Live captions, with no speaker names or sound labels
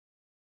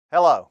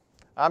Hello,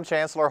 I'm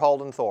Chancellor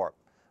Holden Thorp.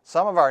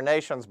 Some of our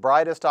nation's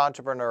brightest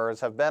entrepreneurs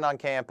have been on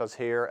campus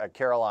here at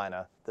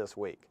Carolina this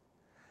week.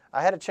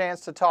 I had a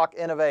chance to talk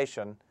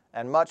innovation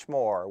and much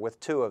more with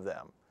two of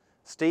them,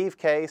 Steve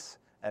Case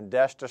and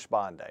Desh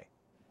Deshpande.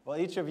 Well,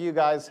 each of you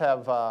guys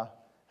have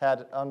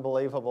had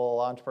unbelievable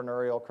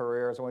entrepreneurial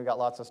careers, and we've got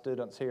lots of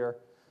students here.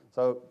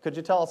 So could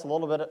you tell us a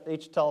little bit,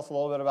 each tell us a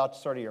little bit about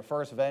sort of your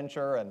first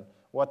venture and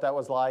what that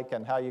was like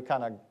and how you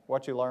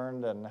what you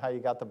learned and how you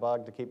got the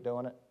bug to keep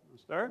doing it?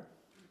 Start?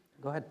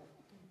 Go ahead.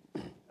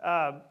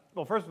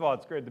 Well, first of all,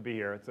 it's great to be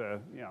here. It's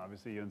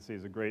obviously UNC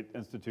is a great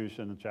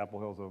institution, and Chapel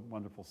Hill is a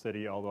wonderful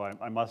city, although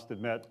I must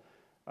admit,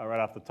 right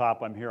off the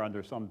top, I'm here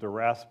under some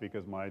duress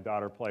because my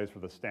daughter plays for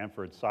the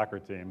Stanford soccer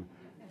team,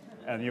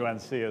 and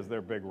UNC is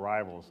their big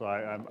rival. So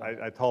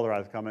I told her I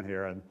was coming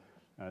here, and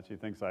she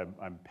thinks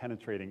I'm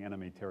penetrating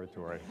enemy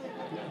territory.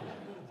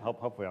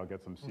 Hopefully I'll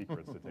get some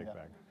secrets to take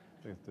back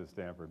to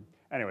Stanford.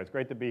 Anyway, it's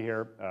great to be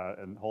here,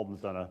 and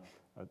Holden's done a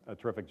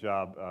terrific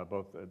job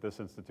both at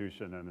this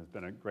institution and has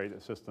been a great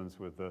assistance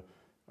with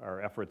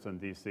our efforts in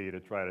DC to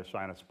try to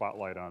shine a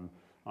spotlight on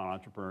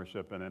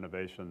entrepreneurship and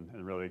innovation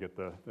and really get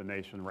the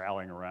nation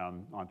rallying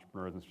around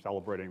entrepreneurs and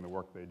celebrating the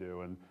work they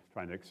do and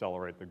trying to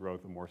accelerate the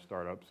growth of more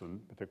startups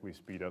and particularly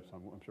speed ups.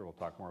 I'm sure we'll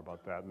talk more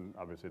about that, and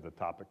obviously the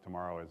topic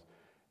tomorrow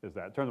is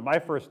that. In terms of my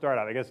first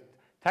startup, I guess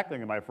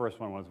technically my first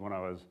one was when I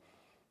was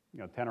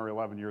 10 or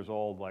 11 years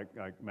old, like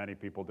many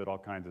people, did all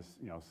kinds of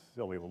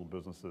silly little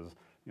businesses,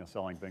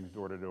 selling things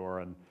door to door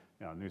and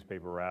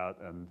newspaper route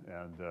and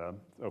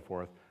so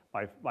forth.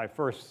 My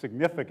first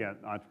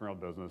significant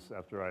entrepreneurial business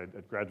after I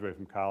graduated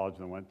from college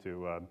and went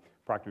to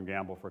Procter &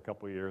 Gamble for a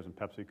couple of years and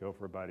PepsiCo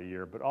for about a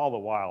year. But all the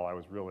while, I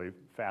was really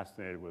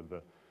fascinated with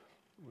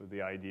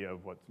the idea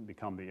of what's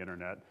become the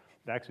internet.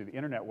 Actually, the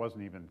internet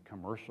wasn't even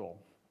commercial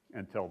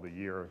until the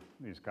year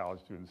these college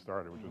students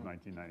started, which was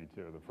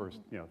 1992.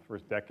 The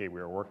first decade we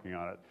were working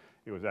on it,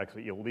 it was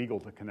actually illegal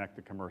to connect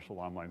a commercial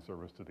online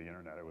service to the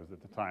internet. It was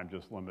at the time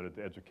just limited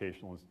to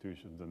educational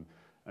institutions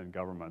and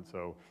government.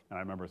 And I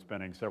remember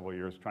spending several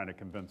years trying to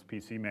convince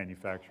PC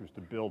manufacturers to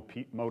build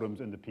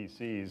modems into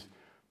PCs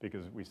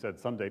because we said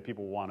someday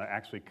people want to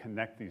actually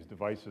connect these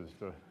devices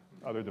to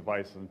other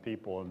devices and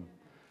people. And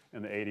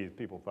in the 80s,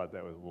 people thought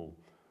that was a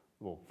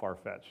little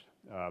far-fetched.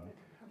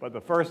 But the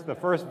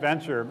first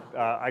venture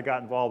I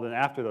got involved in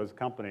after those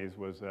companies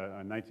was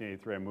in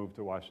 1983. I moved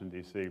to Washington,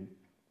 D.C.,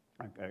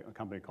 a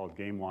company called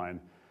GameLine.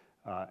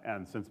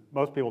 And since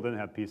most people didn't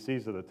have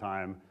PCs at the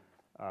time,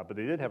 but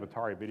they did have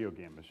Atari video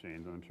game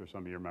machines, and I'm sure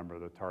some of you remember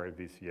the Atari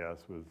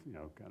VCS with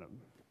kind of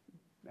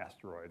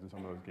asteroids and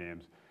some of those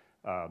games.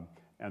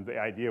 And the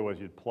idea was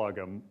you'd plug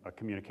a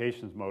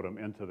communications modem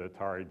into the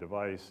Atari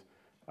device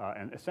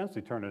and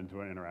essentially turn it into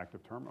an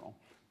interactive terminal.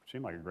 Which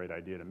seemed like a great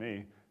idea to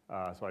me.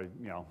 So I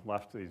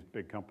left these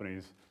big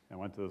companies and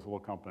went to this little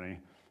company,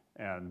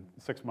 and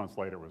 6 months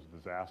later it was a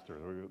disaster.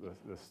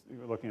 We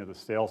were looking at the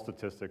sales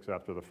statistics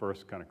after the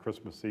first kind of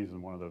Christmas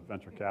season. One of the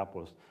venture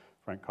capitalists,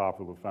 Frank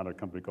Caulfield, who founded a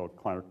company called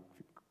Kleiner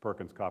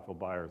Perkins Caulfield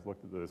Buyers,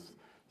 looked at this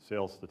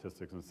sales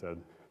statistics and said,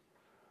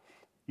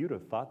 "You'd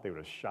have thought they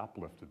would have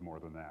shoplifted more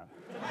than that."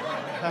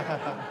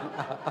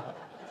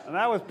 And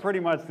that was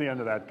pretty much the end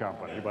of that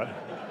company.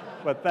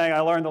 But I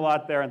learned a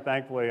lot there, and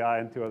thankfully I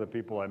and two other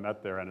people I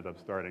met there ended up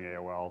starting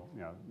AOL,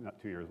 not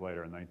 2 years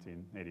later in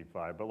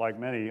 1985. But like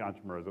many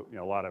entrepreneurs,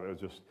 a lot of it was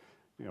just,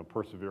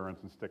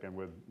 perseverance and sticking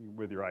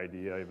with your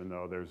idea, even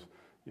though there's,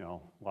 a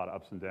lot of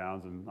ups and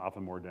downs, and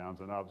often more downs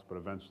than ups. But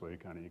eventually,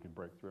 you can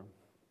break through.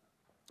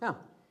 Yeah.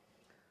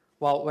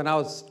 Well, when I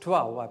was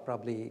 12, I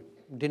probably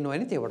didn't know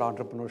anything about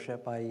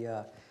entrepreneurship.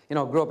 I,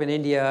 grew up in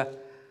India.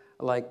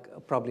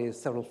 Like probably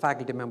several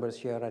faculty members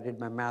here, I did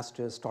my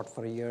master's, taught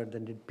for a year,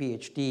 then did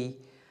PhD.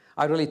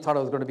 I really thought I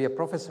was going to be a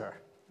professor.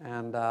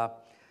 And,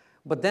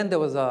 but then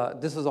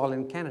this was all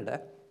in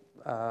Canada.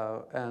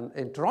 And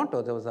in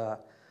Toronto, there was a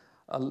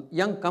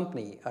young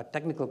company, a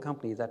technical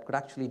company that could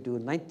actually do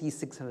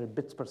 9,600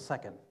 bits per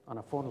second on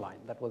a phone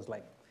line. That was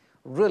like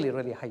really,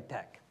 really high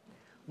tech.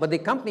 But the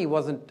company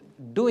wasn't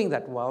doing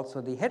that well,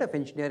 so the head of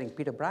engineering,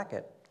 Peter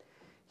Brackett,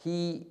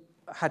 he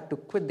had to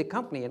quit the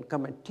company and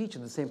come and teach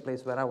at the same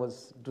place where I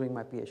was doing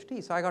my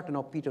PhD. So I got to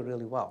know Peter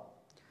really well.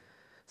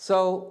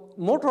 So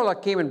Motorola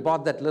came and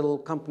bought that little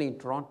company in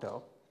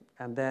Toronto.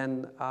 And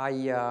then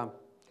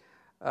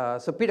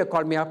so Peter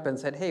called me up and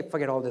said, "Hey,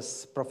 forget all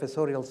this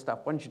professorial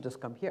stuff. Why don't you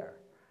just come here?"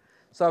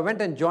 So I went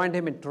and joined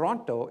him in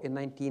Toronto in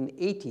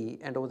 1980.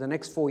 And over the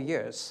next 4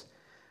 years,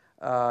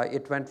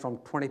 it went from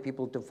 20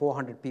 people to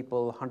 400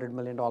 people, $100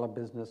 million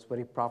business,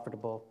 very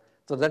profitable.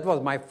 So that was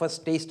my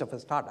first taste of a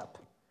startup.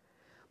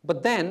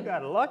 But then, you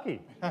got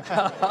lucky.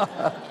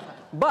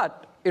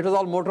 But it was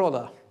all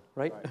Motorola,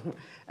 right?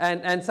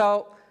 And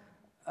so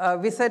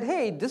we said,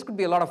 hey, this could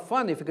be a lot of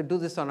fun if we could do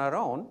this on our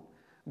own.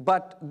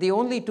 But the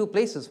only two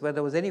places where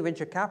there was any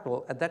venture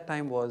capital at that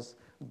time was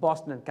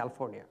Boston and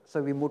California.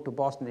 So we moved to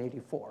Boston in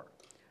 '84.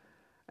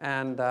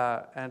 And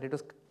it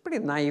was pretty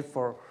naive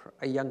for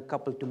a young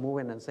couple to move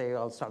in and say,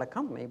 I'll start a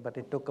company. But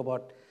it took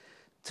about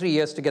 3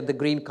 years to get the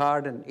green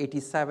card in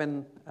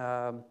 '87.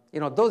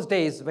 Those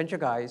days, venture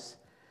guys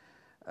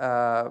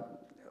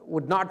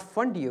would not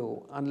fund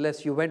you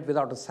unless you went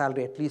without a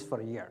salary at least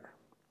for a year.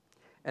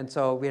 And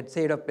so we had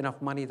saved up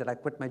enough money that I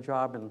quit my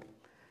job, and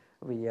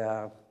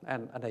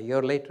and a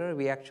year later,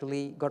 we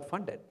actually got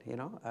funded.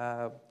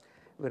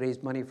 We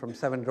raised money from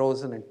Seven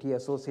Rosen and T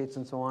Associates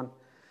and so on.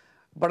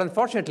 But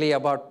unfortunately,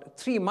 about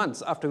 3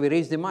 months after we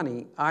raised the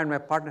money, I and my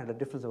partner had a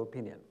difference of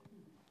opinion.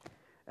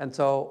 And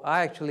so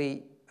I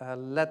actually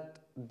let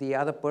the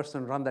other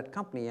person run that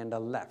company, and I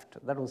left.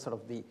 That was sort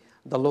of the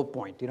low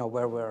point,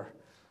 where we're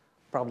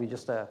probably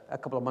just a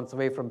couple of months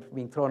away from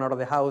being thrown out of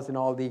the house and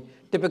all the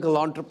typical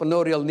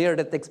entrepreneurial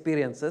near-death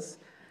experiences.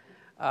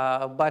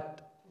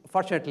 But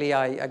fortunately,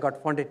 I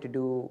got funded to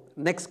do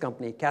next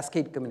company,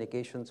 Cascade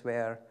Communications,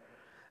 where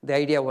the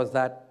idea was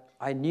that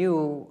I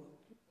knew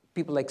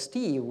people like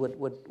Steve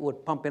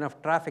would pump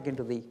enough traffic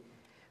into the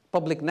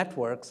public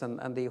networks,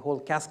 and the whole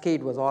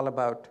Cascade was all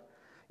about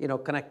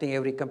connecting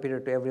every computer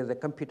to every other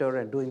computer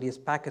and doing these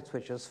packet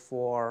switches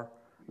for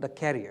the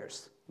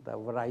carriers, the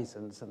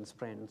Verizons and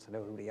Sprints and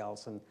everybody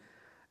else, and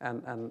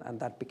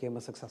that became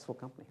a successful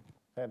company.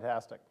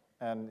 Fantastic.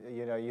 And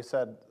you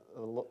said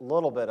a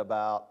little bit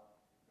about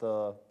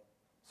the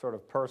sort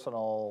of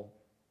personal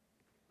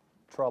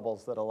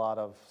troubles that a lot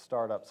of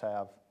startups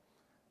have.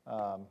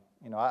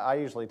 I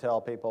usually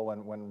tell people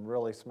when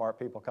really smart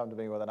people come to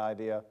me with an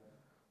idea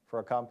for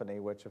a company,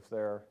 which if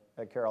they're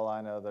at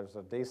Carolina, there's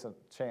a decent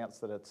chance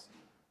that it's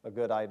a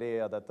good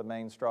idea, that the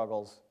main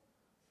struggles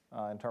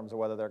in terms of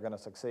whether they're going to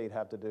succeed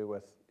have to do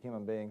with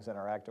human beings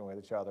interacting with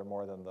each other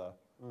more than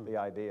the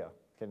idea.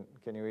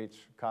 Can you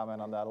each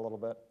comment on that a little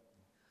bit?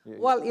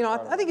 Well,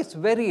 I think it's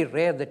very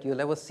rare that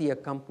you'll ever see a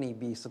company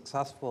be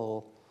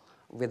successful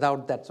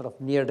without that sort of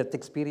near-death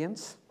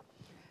experience.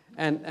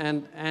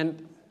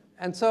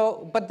 And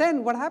so, but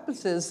then what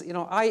happens is,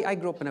 I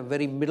grew up in a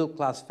very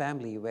middle-class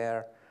family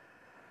where,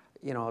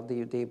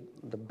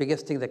 the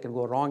biggest thing that can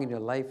go wrong in your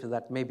life is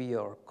that maybe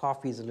your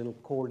coffee is a little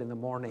cold in the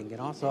morning,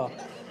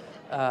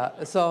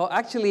 So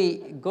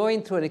actually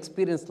going through an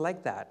experience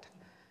like that,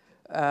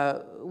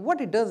 what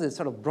it does is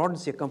sort of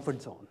broadens your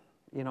comfort zone.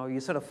 You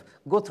sort of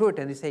go through it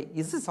and you say,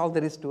 is this all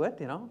there is to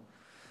it,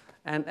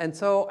 And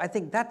so I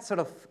think that sort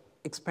of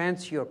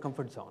expands your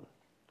comfort zone.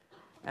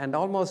 And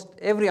almost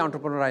every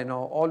entrepreneur I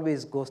know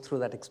always goes through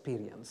that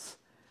experience.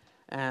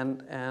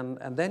 And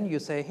then you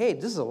say, hey,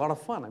 this is a lot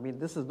of fun. I mean,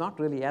 this is not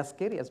really as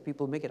scary as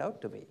people make it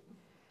out to be.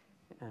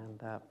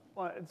 And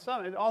well,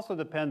 it also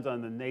depends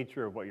on the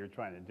nature of what you're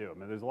trying to do. I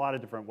mean, there's a lot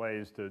of different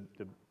ways to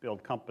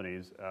build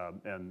companies,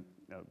 and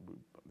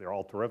they're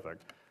all terrific.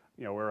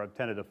 Where I've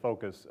tended to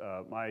focus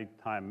my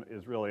time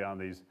is really on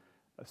these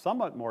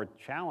somewhat more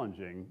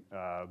challenging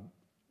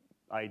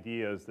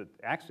ideas that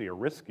actually are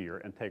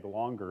riskier and take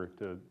longer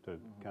to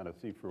kind of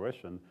see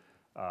fruition,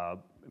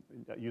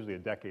 usually a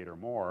decade or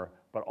more.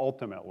 But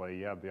ultimately,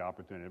 you have the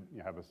opportunity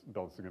to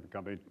build a significant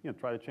company,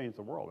 try to change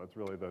the world. That's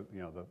really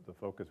the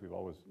focus we've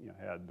always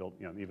had. Built,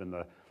 even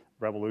the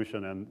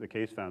Revolution and the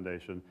Case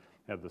Foundation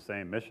have the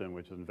same mission,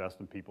 which is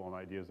invest in people and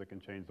ideas that can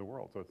change the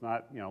world. So it's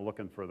not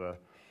looking for the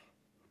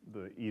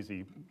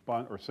easy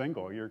bunt or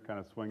single. You're kind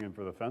of swinging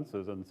for the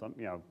fences, and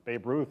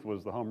Babe Ruth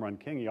was the home run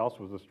king. He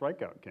also was the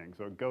strikeout king.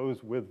 So it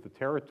goes with the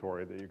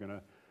territory that you're going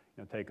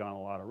to take on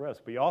a lot of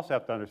risk. But you also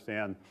have to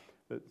understand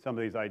that some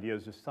of these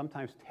ideas just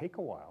sometimes take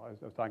a while.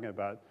 I was talking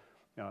about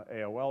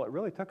AOL. It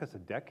really took us a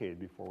decade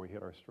before we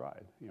hit our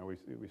stride.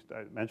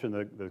 I mentioned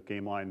the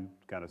game line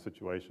kind of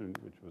situation,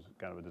 which was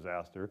kind of a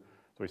disaster.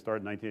 So we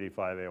started in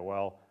 1985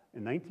 AOL.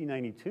 In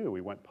 1992,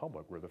 we went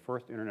public. We're the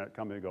first internet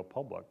company to go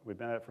public. We've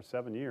been at it for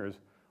 7 years.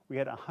 We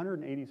had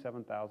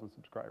 187,000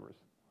 subscribers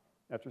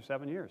after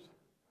 7 years.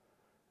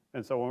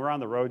 And so when we're on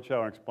the road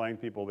show and explain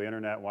to people the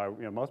internet, why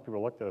most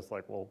people looked at us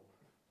like, well,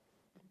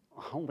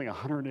 only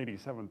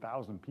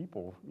 187,000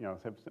 people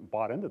have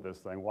bought into this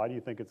thing. Why do you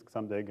think it's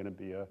someday going to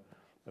be a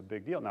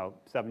big deal? Now,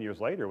 7 years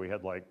later, we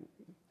had like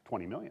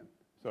 20 million.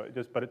 So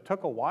but it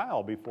took a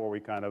while before we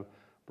kind of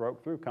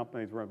broke through.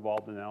 Companies were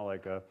involved in now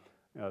like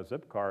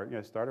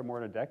Zipcar, started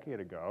more than a decade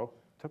ago.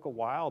 Took a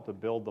while to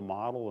build the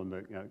model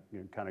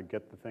and kind of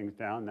get the things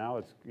down. Now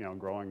it's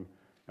growing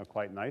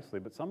quite nicely.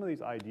 But some of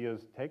these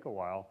ideas take a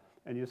while,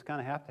 and you just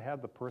kind of have to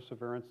have the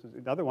perseverance.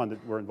 Another one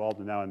that we're involved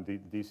in now in the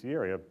DC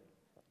area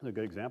is a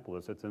good example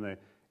of this. It's in an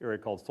area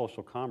called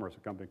social commerce, a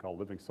company called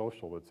Living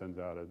Social that sends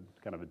out a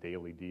kind of a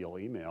daily deal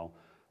email.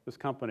 This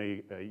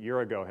company a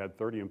year ago had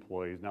 30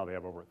 employees. Now they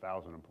have over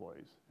 1,000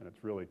 employees, and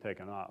it's really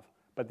taken off.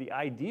 But the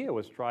idea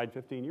was tried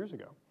 15 years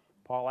ago.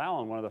 Paul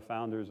Allen, one of the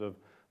founders of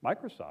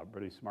Microsoft,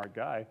 pretty smart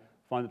guy,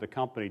 funded a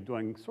company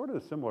doing sort of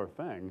a similar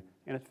thing,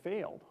 and it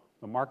failed.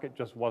 The market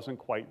just wasn't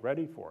quite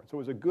ready for it. So it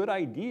was a good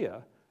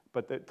idea,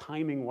 but the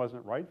timing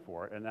wasn't right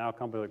for it. And now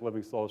companies like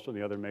Living Social and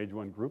the other major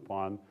one,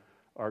 Groupon,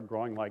 are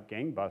growing like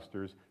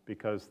gangbusters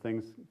because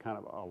things kind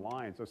of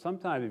align. So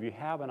sometimes if you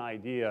have an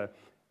idea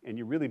and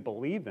you really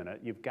believe in it,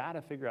 you've got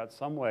to figure out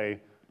some way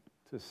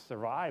to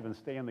survive and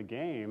stay in the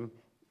game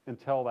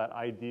until that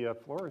idea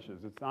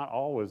flourishes. It's not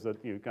always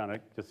that you kind of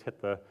just hit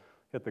the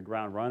hit the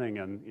ground running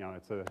and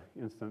it's an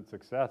instant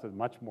success, it's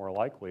much more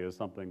likely as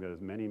something that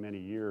is many, many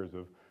years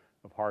of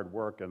hard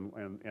work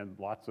and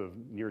lots of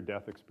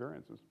near-death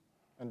experiences.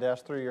 And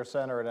Desh, through your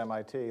center at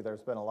MIT,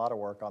 there's been a lot of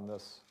work on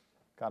this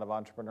kind of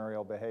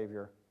entrepreneurial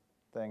behavior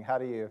thing. How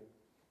do you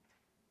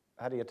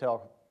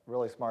tell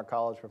really smart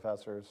college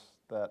professors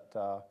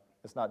that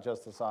it's not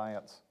just the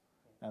science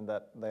and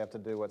that they have to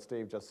do what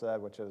Steve just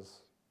said, which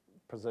is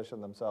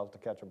position themselves to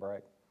catch a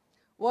break?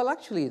 Well,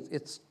 actually,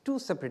 it's two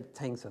separate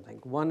things, I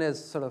think. One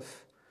is sort of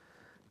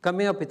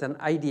coming up with an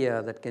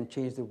idea that can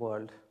change the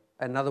world.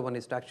 Another one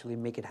is to actually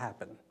make it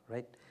happen,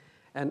 right?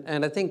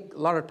 And I think a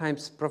lot of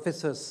times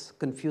professors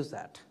confuse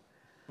that.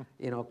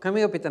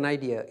 Coming up with an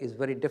idea is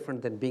very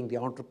different than being the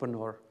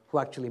entrepreneur who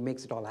actually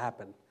makes it all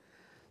happen.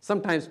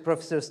 Sometimes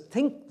professors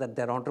think that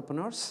they're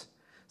entrepreneurs.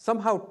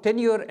 Somehow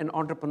tenure and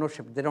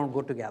entrepreneurship, they don't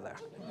go together,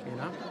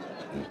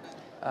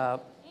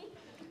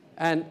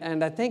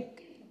 And I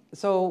think,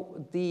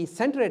 so the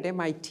center at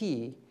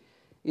MIT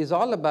is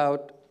all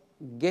about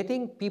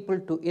getting people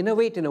to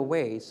innovate in a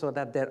way so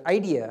that their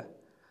idea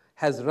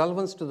has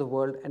relevance to the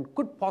world and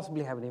could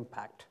possibly have an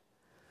impact.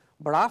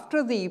 But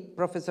after the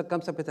professor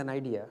comes up with an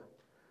idea,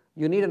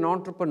 you need an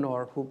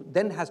entrepreneur who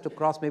then has to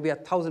cross maybe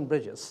 1,000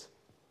 bridges,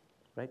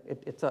 right?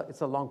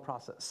 It's a long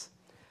process.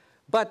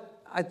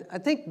 But I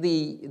think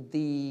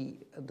the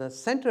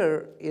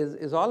center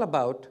is all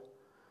about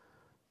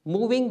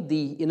moving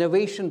the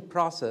innovation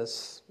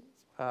process.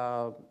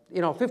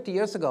 50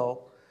 years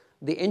ago,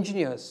 the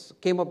engineers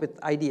came up with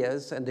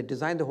ideas and they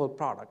designed the whole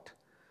product.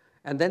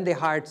 And then they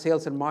hired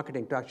sales and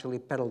marketing to actually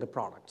peddle the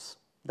products.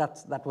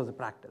 That was the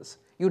practice.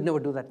 You'd never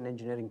do that in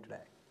engineering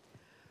today.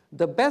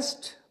 The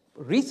best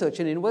research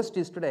in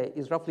universities today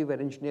is roughly where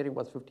engineering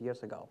was 50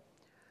 years ago.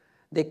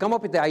 They come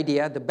up with the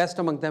idea, the best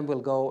among them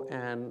will go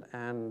and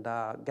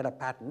get a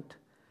patent,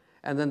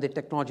 and then the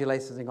technology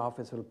licensing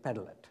office will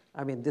peddle it.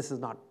 I mean, this is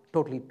not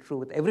totally true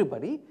with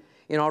everybody.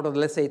 Out of,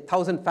 let's say,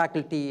 1,000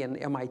 faculty in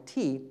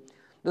MIT,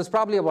 there's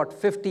probably about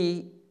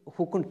 50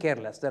 who couldn't care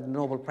less. They're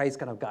Nobel Prize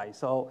kind of guys.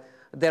 So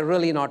they're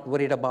really not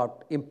worried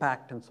about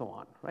impact and so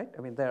on, right?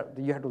 I mean,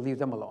 you have to leave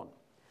them alone.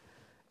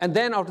 And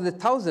then out of the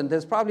 1,000,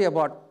 there's probably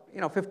about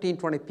 15,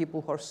 20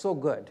 people who are so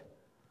good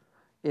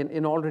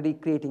in already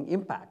creating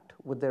impact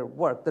with their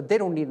work that they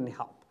don't need any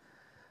help.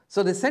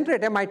 So the center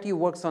at MIT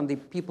works on the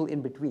people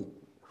in between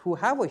who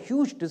have a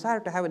huge desire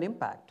to have an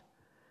impact,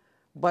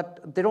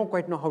 but they don't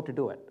quite know how to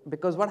do it.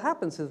 Because what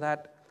happens is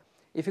that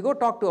if you go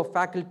talk to a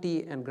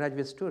faculty and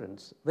graduate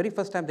students, very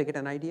first time they get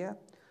an idea,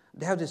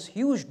 they have this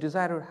huge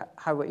desire to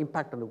have an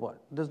impact on the world.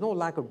 There's no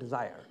lack of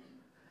desire.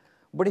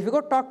 But if you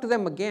go talk to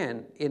them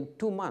again in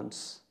 2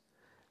 months,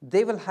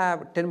 they will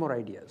have 10 more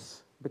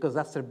ideas because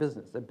that's their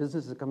business. Their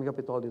business is coming up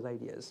with all these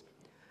ideas.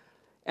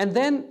 And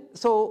then,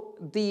 so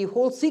the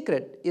whole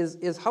secret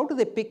is how do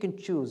they pick and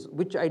choose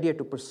which idea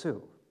to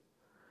pursue?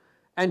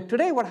 And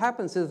today what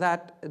happens is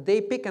that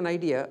they pick an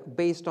idea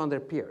based on their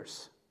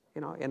peers,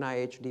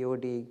 NIH,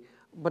 DOD,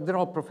 but they're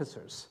all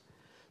professors.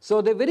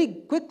 So they very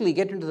quickly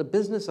get into the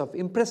business of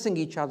impressing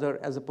each other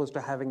as opposed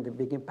to having the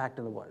big impact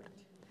in the world.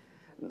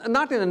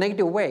 Not in a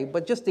negative way,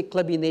 but just the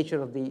clubby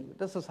nature of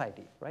the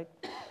society, right?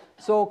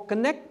 So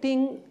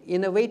connecting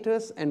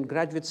innovators and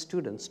graduate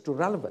students to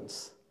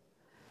relevance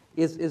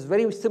is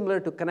very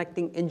similar to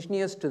connecting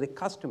engineers to the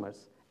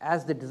customers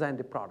as they design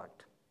the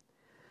product.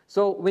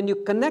 So when you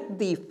connect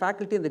the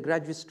faculty and the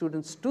graduate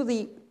students to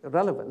the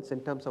relevance in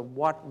terms of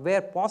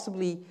where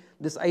possibly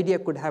this idea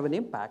could have an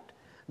impact,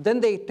 then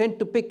they tend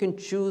to pick and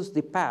choose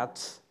the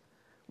paths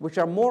which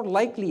are more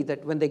likely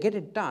that when they get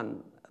it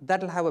done,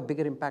 that'll have a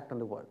bigger impact on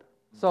the world.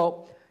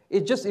 So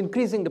it's just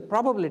increasing the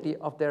probability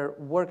of their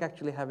work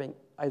actually having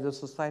either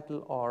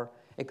societal or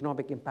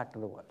economic impact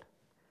on the world.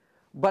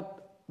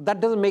 But that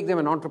doesn't make them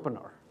an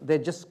entrepreneur. They're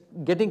just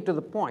getting to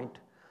the point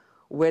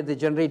where they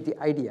generate the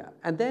idea.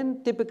 And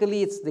then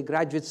typically it's the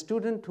graduate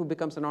student who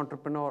becomes an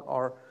entrepreneur,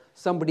 or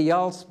somebody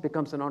else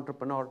becomes an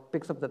entrepreneur,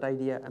 picks up that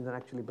idea, and then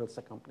actually builds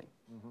a company.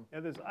 Mm-hmm. Yeah,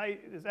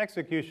 this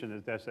execution,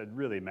 as Desh said,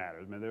 really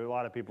matters. I mean, there are a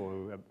lot of people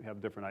who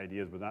have different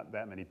ideas, but not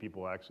that many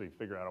people actually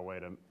figure out a way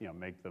to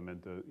make them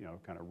into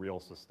kind of real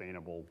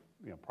sustainable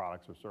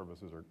products or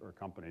services or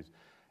companies.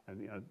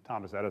 And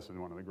Thomas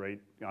Edison, one of the great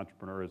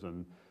entrepreneurs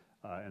and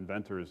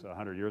inventors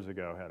 100 years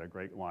ago, had a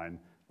great line,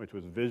 which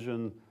was,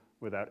 "Vision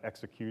without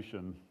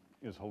execution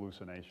is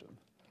hallucination."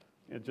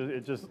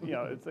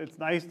 It's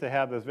nice to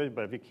have this vision,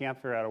 but if you can't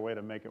figure out a way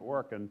to make it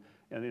work, and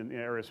in the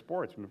area of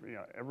sports,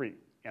 every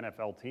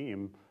NFL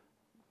team,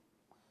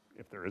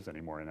 if there is any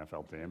more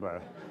NFL team,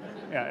 but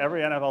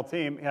every NFL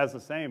team has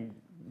the same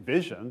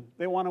vision.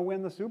 They want to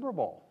win the Super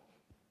Bowl.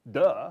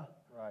 Duh.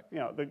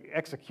 Right. The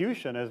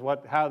execution is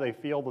how they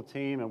field the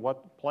team and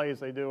what plays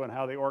they do and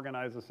how they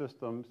organize the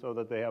system so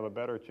that they have a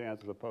better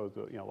chance as opposed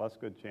to less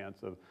good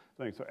chance of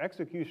things. So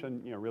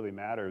execution really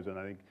matters, and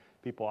I think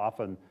people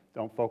often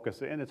don't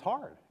focus, and it's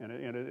hard, and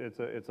it's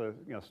a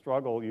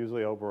struggle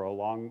usually over a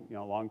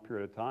long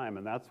period of time,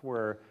 and that's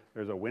where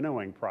there's a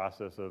winnowing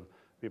process of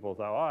People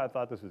thought, oh, I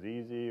thought this was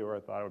easy, or I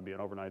thought it would be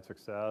an overnight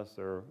success,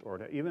 or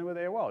even with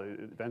AOL,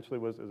 it eventually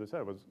was, as I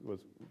said, was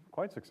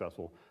quite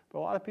successful. But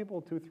a lot of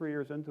people 2-3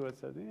 years into it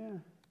said, yeah,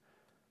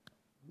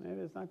 maybe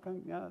it's not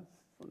going, yeah,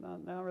 it's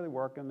not really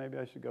working. Maybe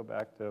I should go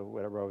back to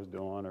whatever I was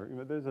doing.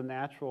 Or there's a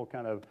natural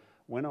kind of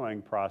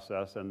winnowing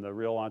process, and the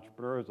real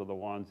entrepreneurs are the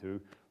ones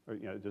who,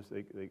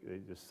 they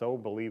just so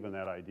believe in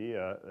that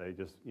idea, they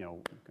just,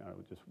 kind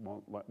of just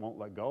won't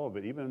let go of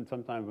it. Even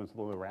sometimes when it's a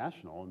little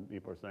irrational, and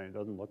people are saying it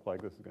doesn't look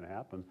like this is going to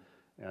happen,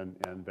 and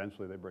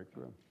eventually they break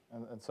through.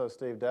 And so,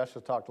 Steve, Desh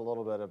has talked a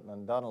little bit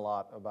and done a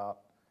lot about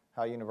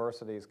how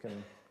universities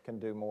can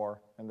do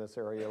more in this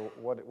area.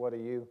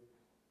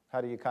 How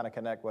do you kind of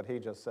connect what he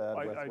just said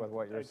with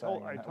what you're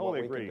saying? I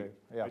totally agree.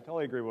 Yeah. I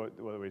totally agree with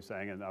what he's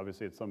saying, and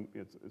obviously it's some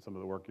of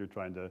the work you're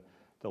trying to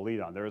lead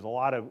on. There's a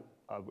lot of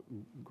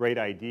great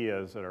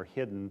ideas that are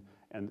hidden,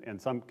 and in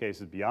some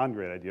cases beyond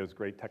great ideas,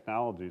 great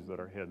technologies that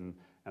are hidden,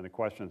 and the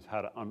question is how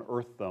to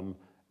unearth them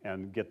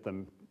and get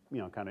them,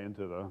 kind of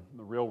into the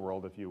real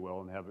world, if you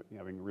will, and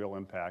having real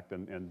impact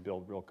and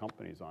build real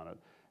companies on it.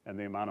 And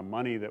the amount of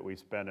money that we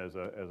spend as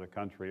a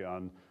country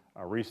on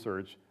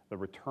research, the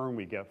return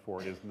we get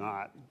for it is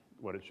not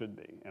what it should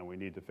be, and we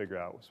need to figure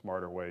out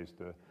smarter ways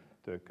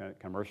to kind of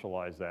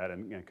commercialize that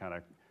and kind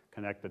of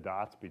connect the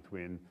dots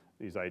between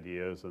these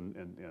ideas and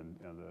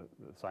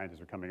the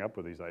scientists are coming up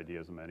with these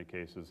ideas in many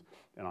cases,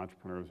 and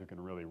entrepreneurs who can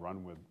really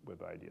run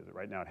with ideas.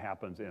 Right now it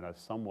happens in a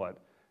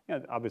somewhat,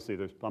 obviously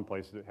there's some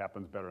places it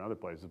happens better than other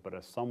places, but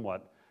a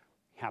somewhat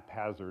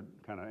haphazard,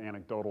 kind of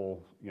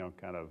anecdotal,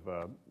 kind of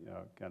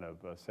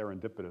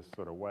serendipitous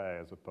sort of way,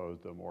 as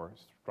opposed to a more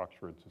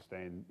structured,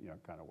 sustained,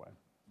 kind of way.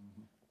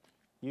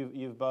 Mm-hmm.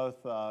 You've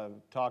both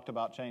talked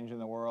about changing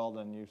the world,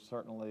 and you've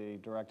certainly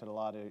directed a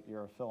lot of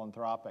your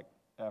philanthropic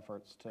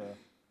efforts to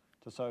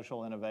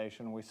social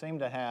innovation. We seem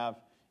to have,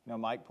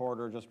 Mike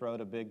Porter just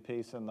wrote a big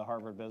piece in the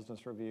Harvard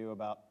Business Review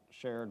about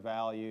shared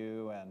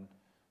value, and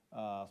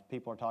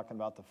people are talking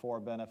about the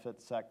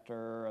for-benefit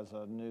sector as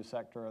a new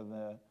sector of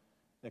the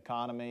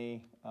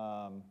economy.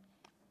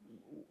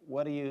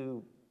 What do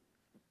you,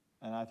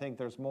 and I think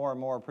there's more and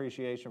more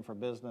appreciation for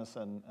business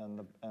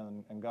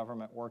and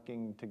government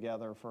working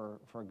together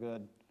for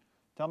good.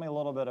 Tell me a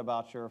little bit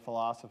about your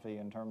philosophy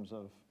in terms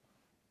of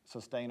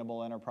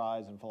sustainable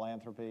enterprise and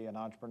philanthropy and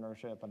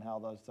entrepreneurship and how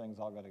those things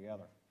all go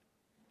together.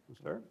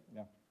 Sure.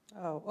 Yeah.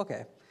 Oh,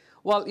 okay.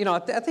 Well,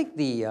 I think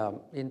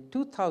in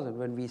 2000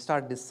 when we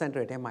started this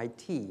center at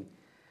MIT,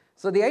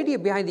 so the idea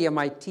behind the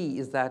MIT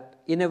is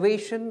that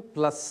innovation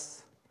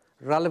plus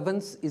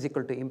relevance is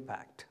equal to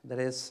impact. That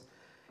is,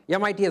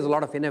 MIT has a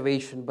lot of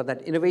innovation, but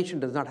that innovation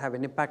does not have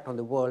an impact on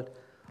the world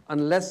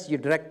unless you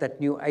direct that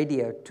new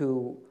idea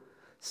to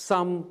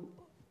some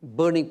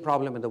burning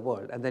problem in the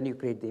world, and then you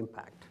create the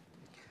impact.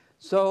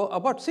 So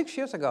about 6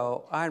 years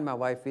ago, I and my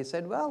wife, we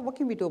said, well, what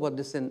can we do about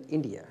this in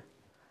India?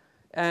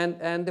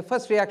 And the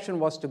first reaction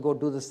was to go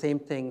do the same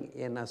thing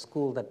in a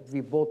school that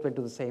we both went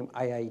to the same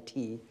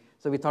IIT,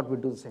 so we thought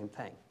we'd do the same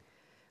thing.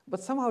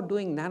 But somehow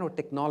doing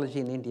nanotechnology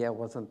in India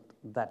wasn't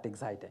that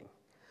exciting.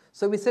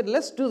 So we said,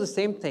 let's do the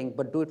same thing,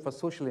 but do it for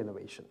social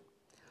innovation.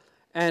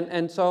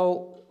 And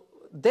so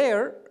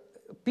there,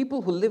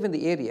 people who live in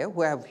the area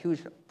who have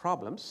huge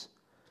problems,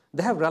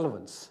 they have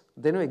relevance.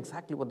 They know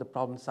exactly what the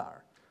problems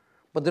are,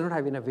 but they don't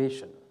have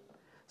innovation.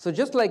 So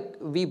just like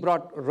we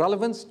brought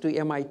relevance to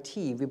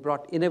MIT, we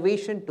brought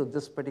innovation to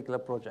this particular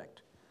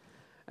project.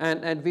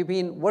 And we've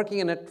been working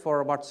in it for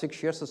about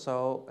 6 years or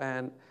so,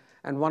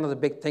 and one of the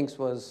big things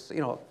was,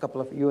 a couple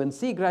of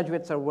UNC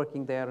graduates are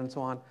working there and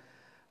so on.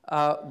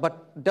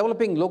 But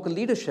developing local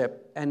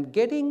leadership and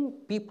getting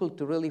people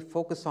to really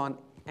focus on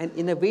an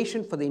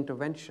innovation for the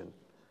intervention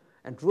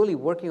and really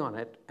working on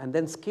it and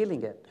then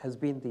scaling it has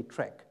been the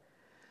trick.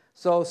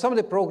 So some of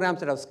the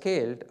programs that have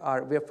scaled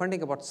are, we are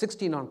funding about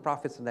 60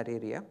 nonprofits in that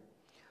area.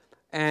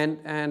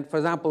 And for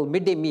example,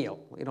 midday meal,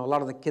 a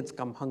lot of the kids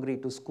come hungry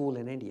to school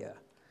in India.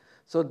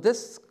 So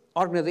this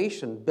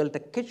organization built a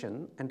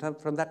kitchen, and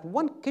from that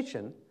one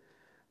kitchen,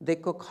 they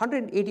cook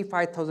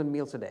 185,000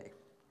 meals a day,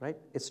 right?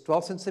 It's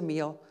 12 cents a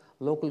meal,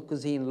 local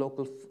cuisine,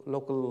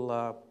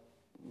 local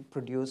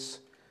produce,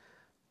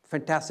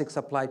 fantastic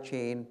supply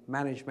chain,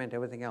 management,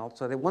 everything else.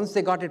 So once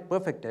they got it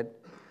perfected,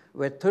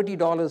 where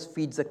 $30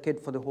 feeds a kid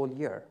for the whole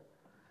year.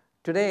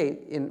 Today,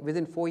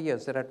 within 4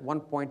 years, they're at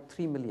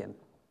 1.3 million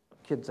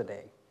kids a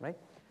day, right?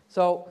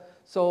 So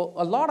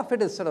a lot of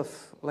it is sort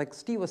of, like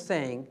Steve was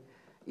saying,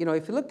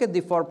 if you look at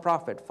the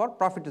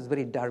for-profit is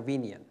very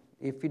Darwinian.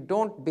 If you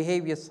don't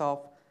behave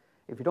yourself,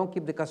 if you don't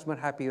keep the customer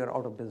happy, you're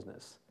out of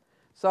business.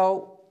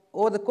 So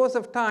over the course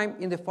of time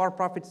in the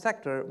for-profit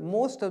sector,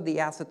 most of the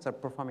assets are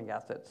performing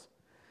assets.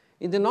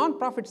 In the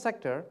nonprofit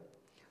sector,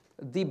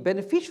 the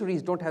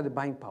beneficiaries don't have the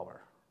buying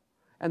power.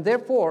 And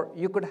therefore,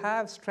 you could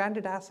have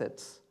stranded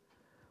assets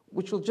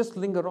which will just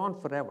linger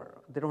on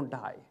forever. They don't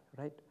die,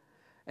 right?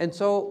 And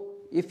so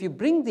if you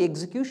bring the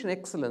execution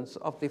excellence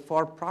of the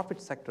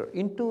for-profit sector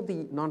into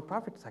the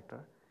nonprofit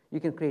sector, you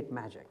can create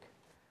magic.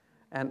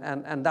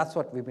 And that's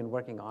what we've been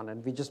working on.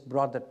 And we just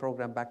brought that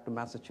program back to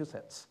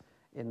Massachusetts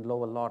in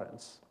Lowell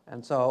Lawrence.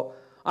 And so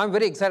I'm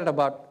very excited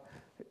about,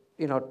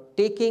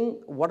 taking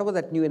whatever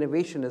that new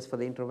innovation is for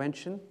the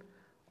intervention,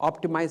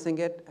 optimizing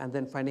it, and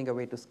then finding a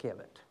way to scale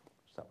it.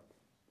 So,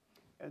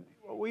 and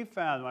what we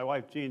found, my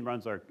wife Jean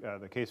runs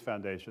the Case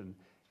Foundation,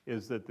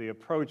 is that the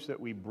approach that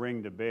we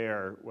bring to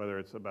bear, whether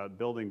it's about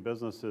building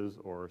businesses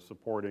or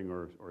supporting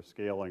or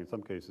scaling, in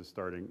some cases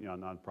starting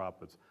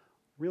nonprofits,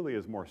 really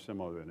is more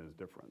similar than is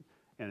different.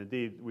 And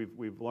indeed,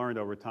 we've learned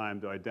over time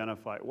to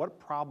identify what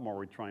problem are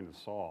we trying to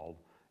solve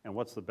and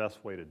what's the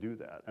best way to do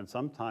that. And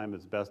sometimes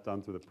it's best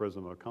done through the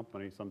prism of a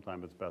company,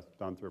 sometimes it's best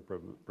done through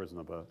a prism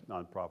of a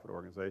nonprofit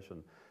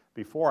organization.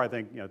 Before, I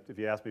think, if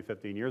you asked me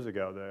 15 years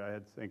ago, I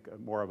had think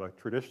more of a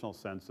traditional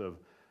sense of,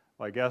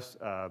 well, I guess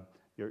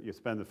you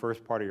spend the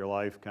first part of your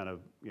life kind of,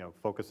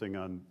 focusing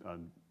on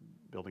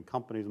building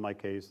companies in my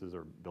cases,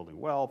 or building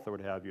wealth or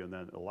what have you, and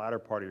then the latter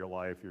part of your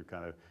life, you're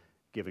kind of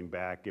giving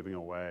back, giving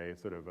away.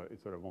 It's sort of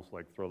almost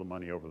like throw the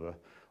money over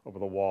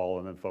the wall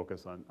and then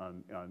focus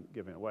on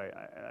giving away.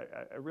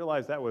 I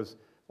realized that was,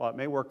 while it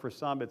may work for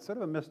some, it's sort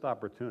of a missed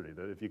opportunity.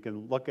 That if you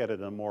can look at it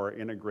in a more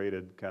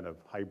integrated kind of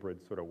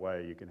hybrid sort of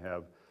way, you can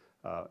have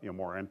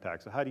more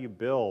impact. So how do you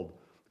build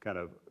kind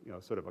of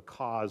sort of a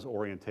cause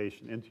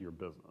orientation into your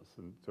business,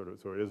 and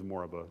so it is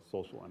more of a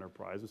social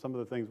enterprise. And some of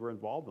the things we're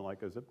involved in,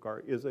 like a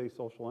Zipcar, is a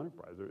social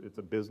enterprise. It's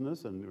a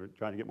business, and we're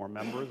trying to get more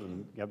members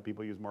and have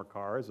people use more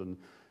cars and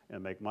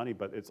make money.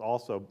 But it's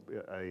also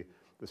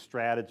the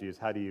strategy is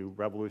how do you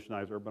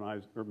revolutionize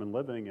urban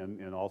living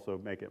and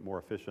also make it more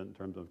efficient in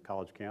terms of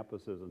college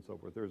campuses and so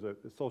forth. There's a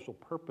social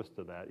purpose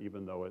to that,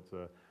 even though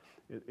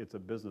it's a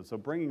business. So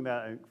bringing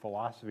that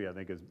philosophy, I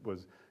think,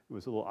 was a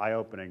little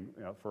eye-opening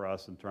for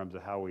us in terms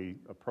of how we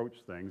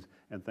approach things,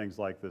 and things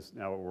like this.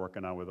 Now what we're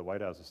working on with the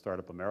White House's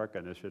Startup America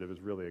initiative is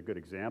really a good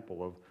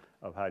example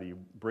of how do you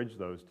bridge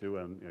those two.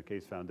 And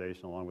Case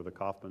Foundation, along with the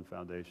Kauffman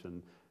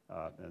Foundation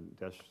and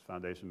Desh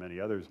Foundation, many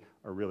others,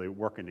 are really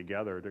working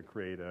together to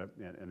create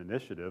an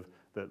initiative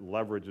that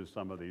leverages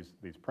some of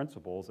these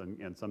principles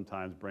and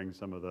sometimes brings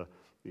some of the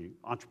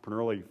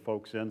entrepreneurial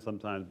folks in,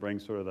 sometimes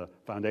brings sort of the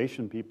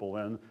foundation people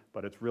in,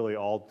 but it's really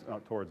all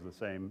towards the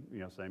same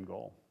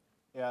goal.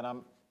 Yeah,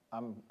 and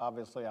I'm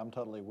obviously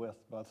totally with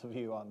both of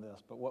you on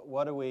this. But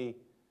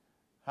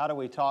how do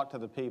we talk to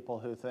the people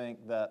who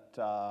think that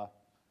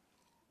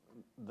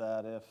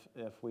that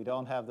if we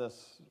don't have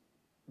this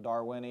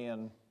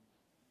Darwinian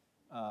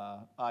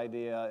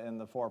idea in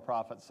the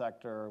for-profit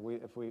sector,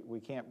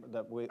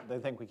 they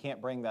think we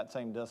can't bring that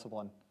same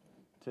discipline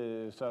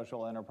to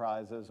social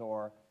enterprises,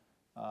 or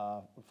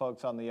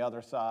folks on the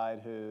other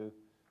side who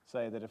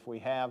say that if we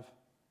have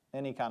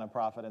any kind of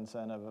profit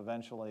incentive,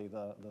 eventually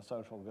the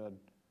social good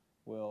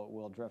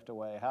will drift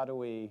away. How do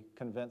we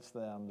convince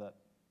them that?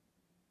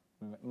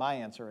 My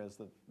answer is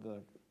that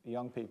the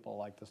young people,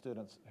 like the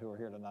students who are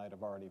here tonight,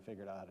 have already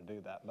figured out how to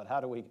do that. But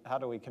how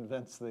do we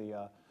convince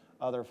the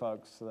other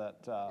folks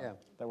that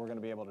that we're going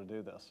to be able to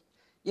do this?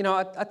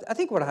 I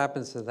think what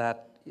happens is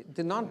that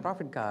the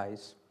nonprofit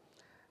guys,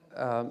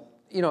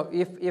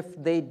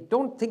 if they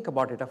don't think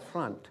about it up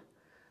front,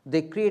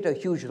 they create a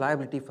huge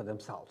liability for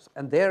themselves,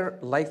 and their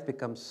life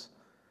becomes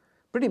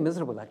pretty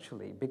miserable,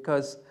 actually,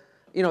 because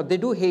they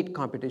do hate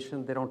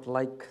competition. They don't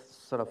like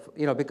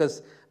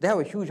because they have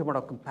a huge amount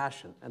of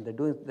compassion and they're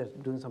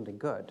doing something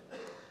good.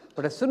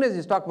 But as soon as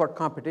you talk about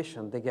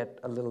competition, they get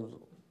a little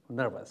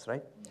nervous,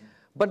 right? Mm-hmm.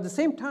 But at the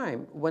same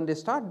time, when they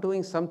start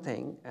doing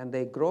something and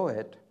they grow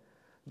it,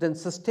 then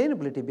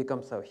sustainability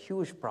becomes a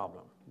huge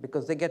problem,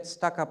 because they get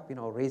stuck up,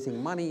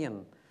 raising money,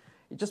 and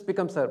it just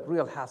becomes a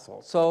real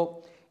hassle.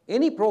 So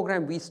any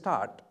program we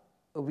start,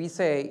 we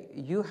say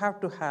you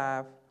have to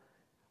have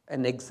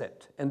an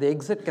exit, and the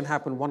exit can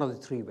happen one of the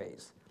three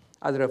ways: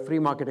 either a free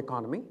market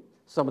economy.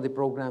 Some of the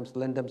programs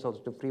lend themselves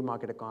to free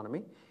market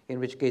economy, in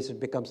which case it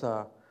becomes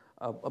a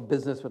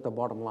business with a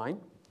bottom line,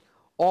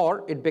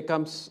 or it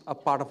becomes a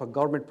part of a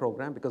government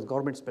program, because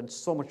government spends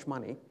so much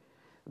money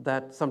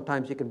that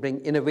sometimes you can bring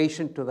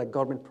innovation to the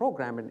government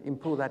program and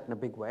improve that in a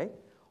big way,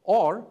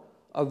 or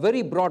a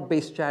very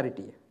broad-based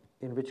charity,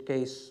 in which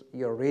case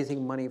you're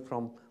raising money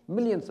from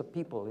millions of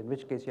people, in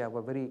which case you have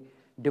a very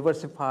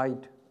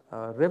diversified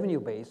revenue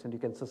base and you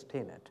can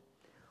sustain it.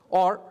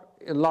 Or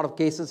in a lot of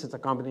cases, it's a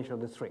combination of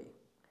the three.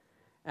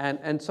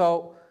 And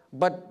so,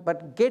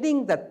 but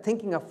getting that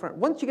thinking up front,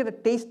 once you get a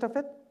taste of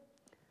it,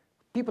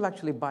 people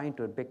actually buy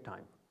into it big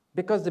time.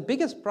 Because the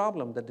biggest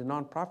problem that the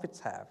nonprofits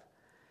have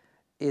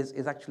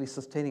is actually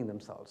sustaining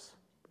themselves.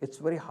 It's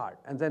very hard.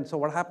 And then, so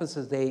what happens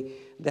is they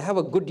have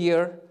a good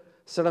year,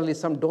 suddenly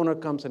some donor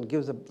comes and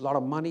gives a lot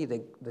of money,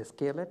 they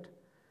scale it,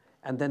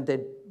 and then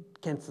they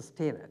can't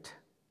sustain it.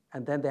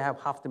 And then they have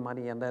half the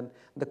money, and then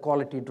the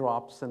quality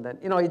drops, and then,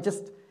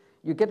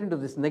 you get into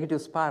this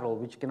negative spiral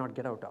which you cannot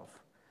get out of.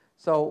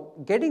 So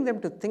getting them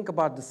to think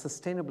about the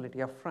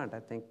sustainability up front, I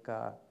think,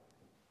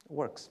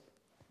 works.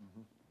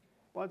 Mm-hmm.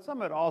 Well, at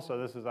Summit also,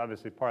 this is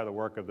obviously part of the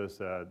work of this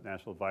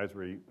National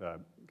Advisory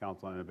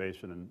Council on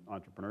Innovation and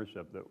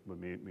Entrepreneurship that we'll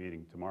be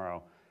meeting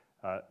tomorrow,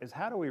 is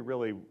how do we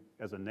really,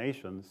 as a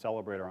nation,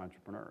 celebrate our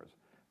entrepreneurs?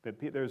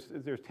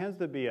 There tends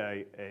to be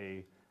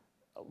a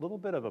a little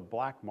bit of a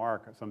black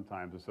mark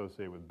sometimes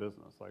associated with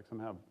business, like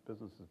somehow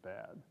business is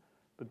bad.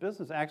 But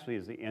business actually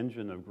is the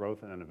engine of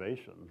growth and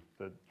innovation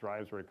that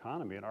drives our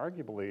economy, and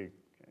arguably,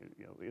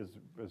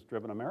 has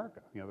driven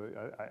America.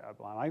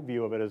 My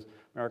view of it is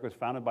America was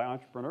founded by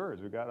entrepreneurs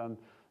who got on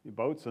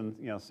boats and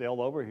sailed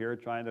over here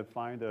trying to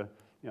find a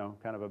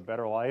kind of a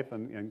better life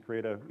and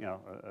create a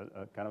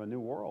kind of a new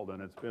world.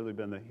 And it's really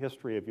been the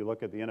history. If you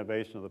look at the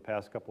innovation of the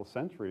past couple of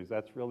centuries,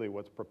 that's really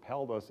what's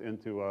propelled us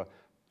into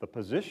the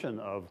position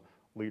of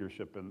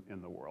leadership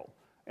in the world.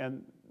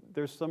 And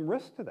there's some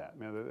risk to that.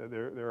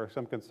 There are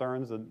some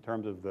concerns in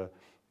terms of the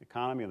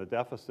economy and the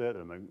deficit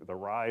and the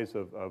rise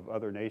of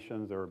other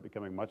nations that are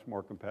becoming much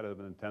more competitive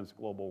in an intense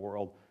global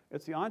world.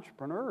 It's the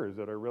entrepreneurs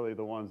that are really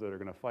the ones that are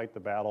going to fight the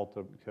battle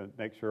to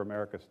make sure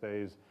America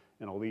stays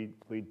in a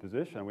lead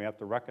position. We have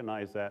to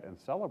recognize that and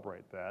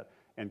celebrate that.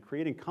 And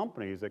creating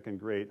companies that can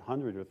create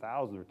hundreds or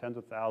thousands or tens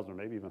of thousands or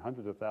maybe even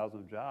hundreds of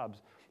thousands of jobs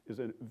is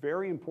a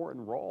very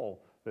important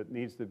role that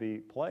needs to be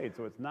played.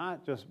 So it's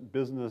not just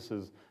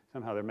businesses,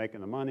 somehow they're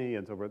making the money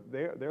and so forth.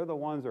 They're the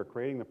ones that are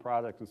creating the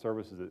products and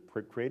services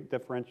that create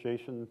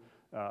differentiation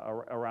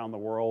around the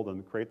world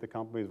and create the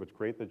companies which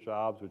create the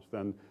jobs, which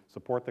then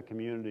support the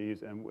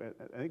communities. And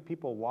I think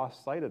people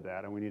lost sight of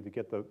that, and we need to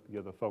get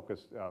the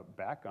focus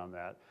back on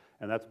that.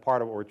 And that's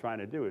part of what we're trying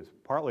to do, is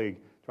partly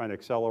trying to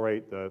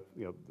accelerate the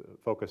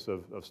focus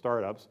of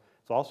startups.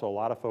 It's also a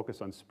lot of focus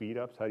on speed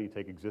ups. How do you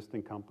take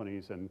existing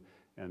companies and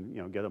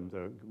get them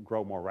to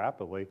grow more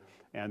rapidly?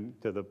 And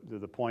to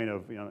the point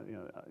of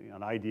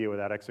an idea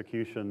without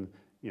execution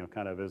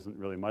kind of isn't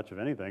really much of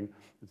anything.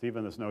 It's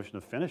even this notion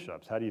of finish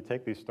ups. How do you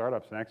take these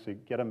startups and actually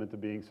get them into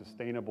being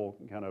sustainable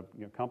kind of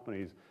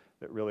companies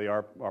that really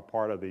are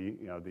part of the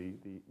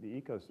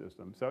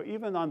ecosystem? So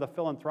even on the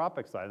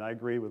philanthropic side, and I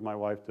agree with my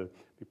wife to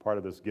be part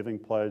of this giving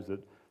pledge that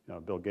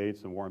Bill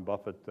Gates and Warren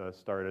Buffett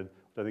started,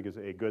 which I think is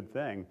a good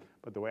thing.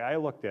 But the way I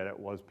looked at it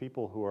was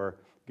people who are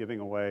giving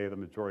away the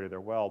majority of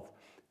their wealth,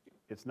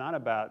 it's not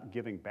about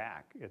giving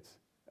back, it's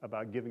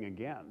about giving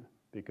again,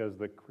 because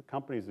the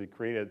companies they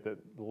created that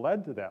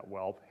led to that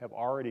wealth have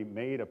already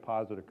made a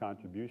positive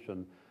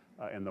contribution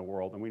in the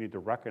world, and we need to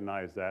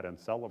recognize that and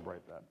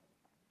celebrate that.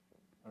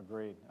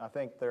 Agreed. I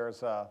think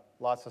there's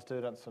lots of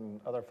students and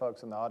other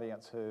folks in the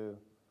audience who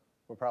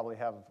will probably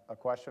have a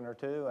question or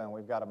two, and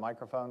we've got a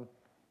microphone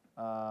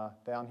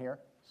down here.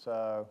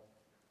 So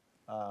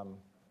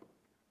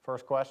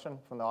first question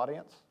from the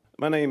audience.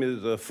 My name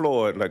is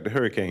Floyd, like the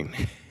hurricane.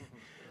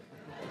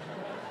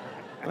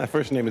 My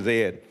first name is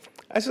Ed.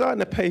 I saw in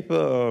the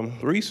paper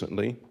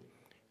recently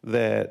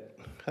that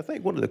I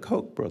think one of the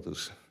Koch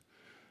brothers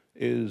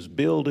is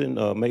building,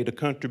 made a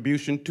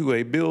contribution to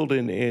a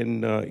building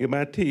in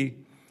MIT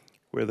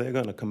where they're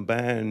going to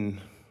combine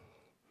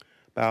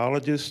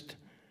biologists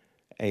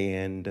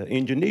and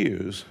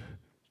engineers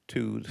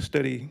to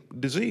study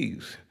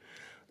disease.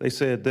 They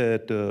said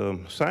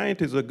that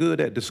scientists are good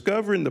at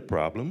discovering the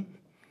problem,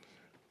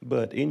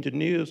 but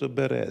engineers are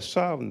better at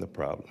solving the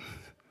problem.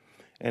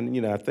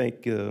 And I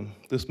think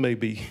this may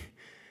be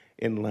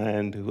in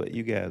line to what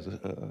you guys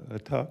are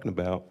talking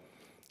about.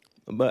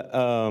 But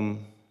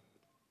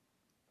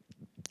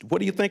what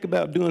do you think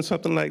about doing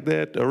something like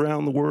that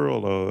around the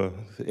world or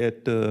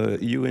at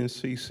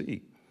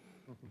UNCC?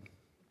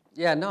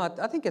 Yeah, no,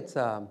 I think it's,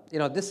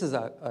 this is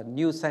a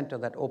new center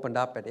that opened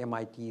up at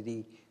MIT,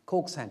 the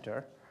Koch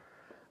Center.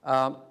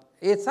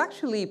 It's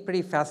actually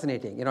pretty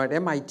fascinating. At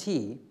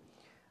MIT,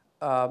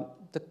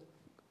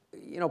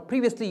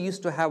 previously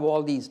used to have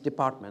all these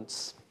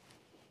departments,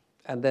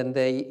 and then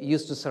they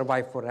used to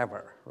survive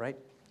forever, right?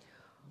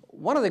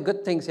 One of the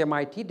good things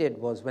MIT did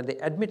was when they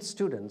admit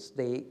students,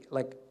 they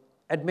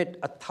admit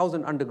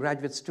 1,000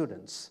 undergraduate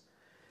students,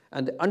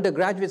 and the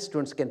undergraduate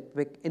students can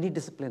pick any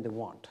discipline they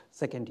want,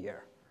 second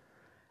year.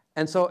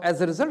 And so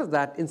as a result of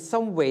that, in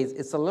some ways,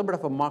 it's a little bit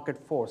of a market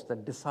force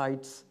that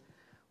decides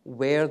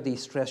where the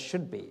stress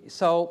should be.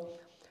 So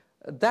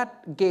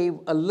that gave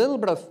a little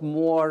bit of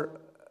more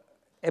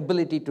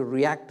ability to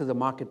react to the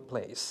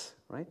marketplace,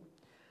 right?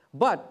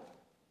 But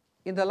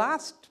in the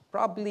last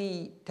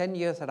probably 10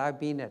 years that I've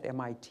been at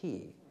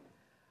MIT,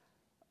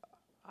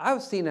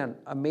 I've seen an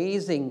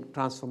amazing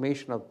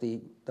transformation of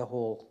the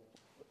whole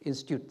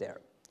institute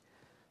there.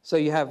 So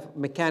you have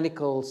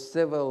mechanical,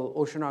 civil,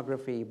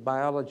 oceanography,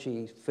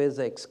 biology,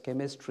 physics,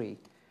 chemistry,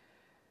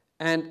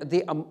 and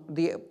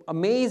the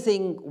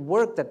amazing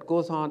work that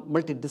goes on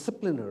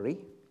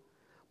multidisciplinary.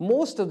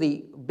 Most of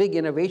the big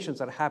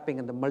innovations are happening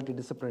in the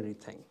multidisciplinary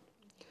thing.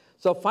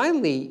 So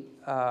finally,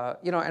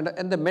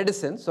 and the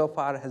medicine so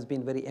far has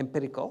been very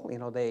empirical.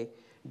 They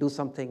do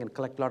something and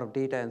collect a lot of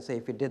data and say,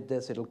 if you did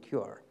this, it'll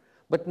cure.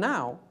 But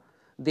now,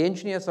 the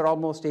engineers are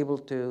almost able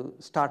to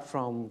start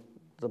from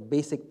the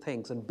basic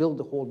things and build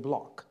the whole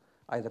block,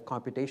 either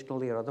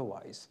computationally or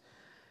otherwise.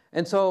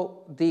 And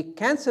so the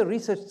Cancer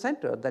Research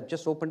Center that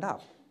just opened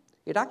up,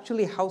 it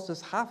actually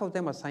houses half of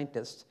them are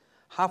scientists,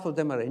 half of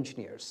them are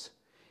engineers.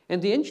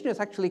 And the engineers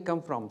actually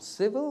come from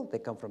civil, they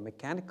come from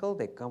mechanical,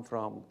 they come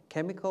from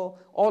chemical,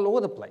 all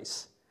over the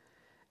place.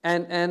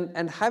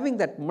 And having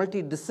that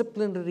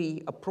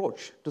multidisciplinary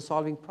approach to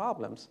solving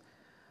problems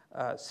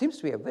seems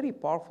to be a very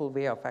powerful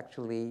way of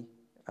actually,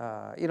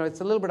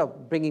 it's a little bit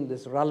of bringing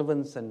this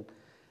relevance and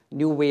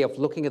new way of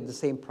looking at the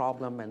same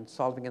problem and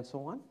solving and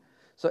so on.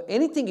 So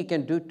anything you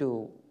can do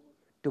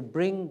to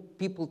bring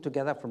people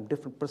together from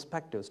different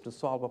perspectives to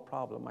solve a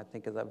problem, I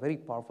think is a very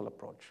powerful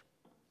approach.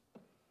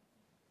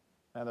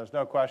 And there's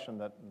no question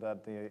that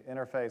the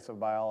interface of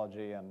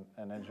biology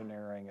and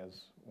engineering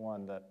is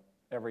one that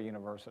every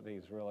university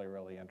is really,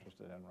 really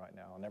interested in right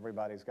now. And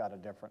everybody's got a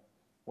different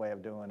way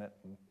of doing it.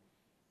 And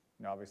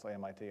obviously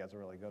MIT has a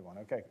really good one.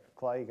 Okay,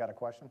 Clay, you got a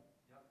question?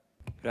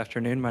 Good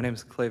afternoon. My name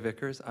is Clay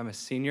Vickers. I'm a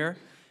senior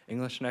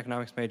English and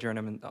economics major, and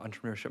I'm an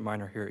entrepreneurship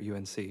minor here at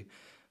UNC.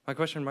 My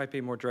question might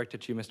be more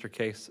directed to you, Mr.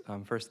 Case.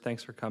 First,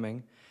 thanks for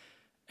coming.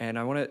 And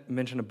I want to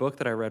mention a book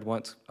that I read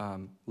once,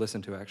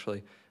 listened to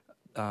actually,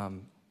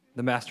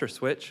 The Master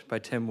Switch by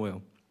Tim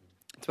Wu.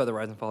 It's about the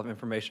rise and fall of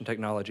information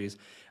technologies,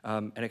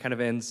 and it kind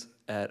of ends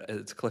at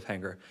its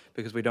cliffhanger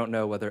because we don't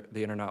know whether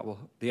the internet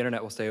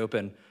will stay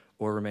open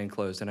or remain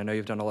closed. And I know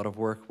you've done a lot of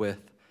work with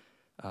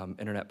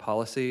internet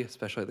policy,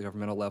 especially at the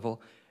governmental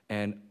level.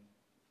 And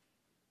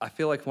I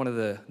feel like one of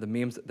the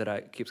memes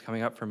that keeps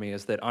coming up for me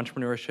is that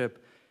entrepreneurship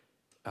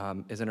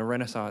is in a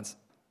renaissance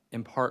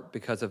in part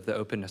because of the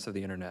openness of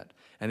the internet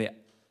and the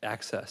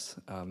access,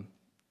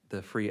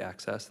 the free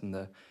access and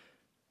the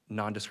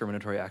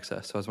non-discriminatory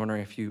access. So I was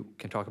wondering if you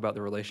can talk about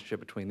the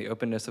relationship between the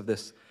openness of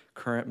this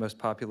current most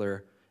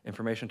popular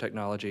information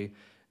technology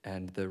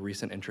and the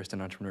recent interest in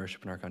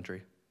entrepreneurship in our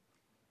country.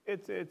 I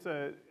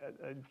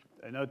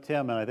know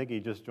Tim, and I think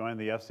he just joined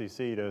the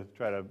FCC to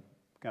try to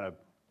kind of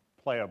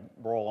play a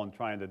role in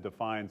trying to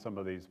define some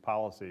of these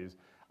policies.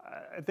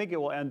 I think it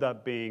will end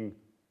up being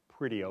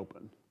pretty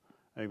open.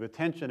 I think the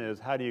tension is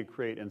how do you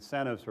create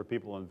incentives for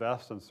people to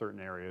invest in certain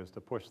areas to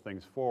push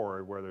things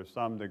forward where there's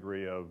some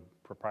degree of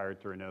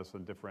proprietariness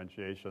and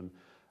differentiation,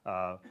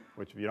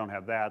 which if you don't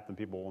have that, then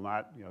people will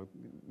not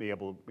be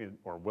able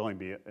or willing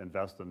to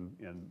invest in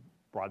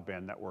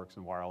broadband networks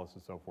and wireless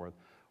and so forth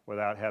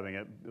without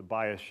having the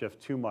bias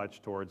shift too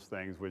much towards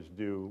things which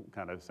do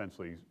kind of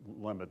essentially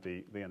limit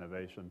the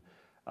innovation.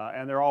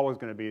 And there are always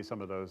going to be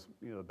some of those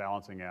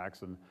balancing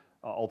acts, and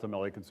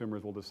ultimately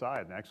consumers will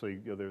decide. And actually,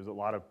 there's a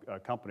lot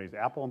of companies,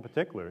 Apple in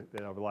particular,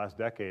 that over the last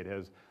decade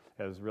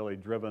has really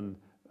driven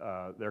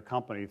their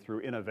company through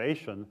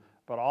innovation,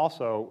 but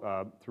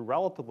also through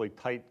relatively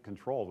tight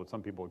controls, what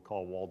some people would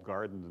call walled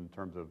gardens in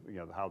terms of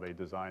how they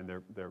design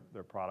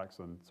their products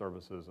and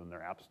services and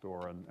their app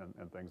store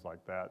and things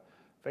like that.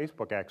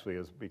 Facebook actually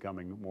is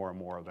becoming more and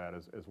more of that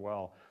as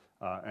well.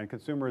 And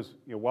consumers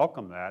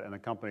welcome that, and the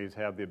companies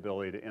have the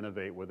ability to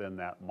innovate within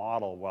that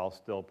model while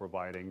still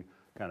providing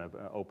kind of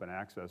open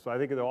access. So I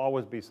think there'll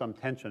always be some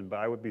tension, but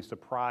I would be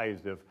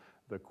surprised if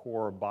the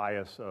core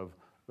bias of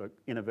the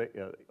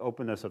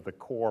openness of the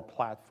core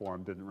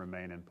platform didn't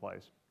remain in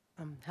place.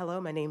 Hello,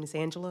 my name is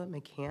Angela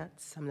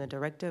McCants. I'm the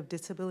Director of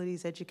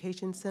Disabilities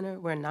Education Center.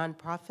 We're a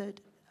nonprofit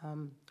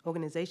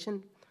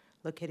organization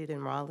located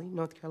in Raleigh,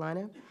 North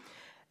Carolina.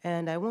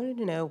 And I wanted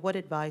to know, what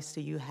advice do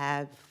you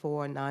have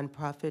for a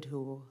nonprofit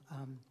who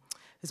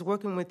is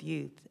working with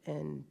youth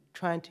and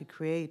trying to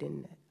create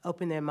and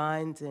open their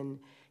minds and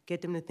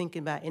get them to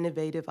thinking about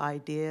innovative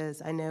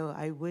ideas? I know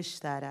I wish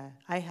that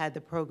I had the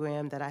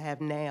program that I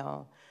have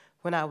now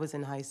when I was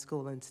in high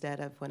school instead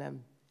of when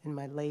I'm in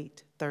my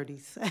late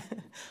 30s,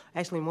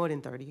 actually more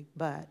than 30.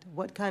 But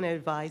what kind of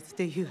advice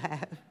do you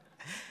have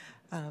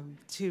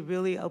to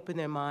really open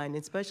their mind,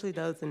 especially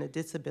those in the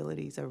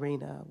disabilities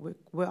arena?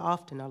 We're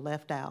often are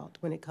left out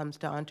when it comes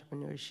to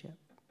entrepreneurship.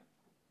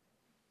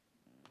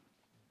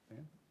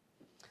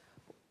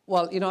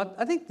 Well,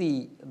 I think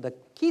the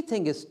key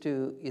thing is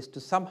to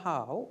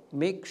somehow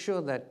make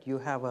sure that you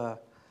have a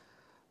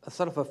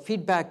sort of a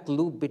feedback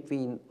loop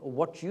between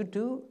what you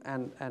do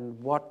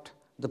and what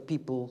the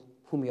people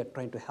whom you're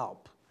trying to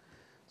help.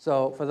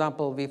 So, for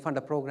example, we fund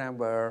a program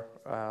where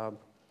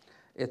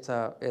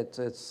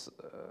it's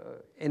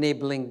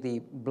enabling the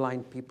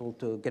blind people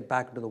to get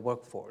back into the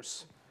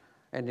workforce.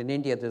 And in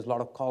India, there's a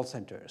lot of call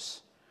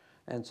centers.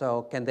 And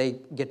so can they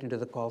get into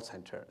the call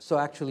center? So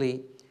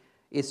actually,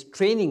 it's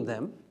training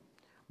them.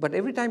 But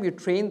every time you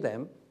train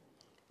them,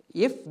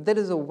 if there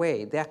is a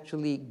way, they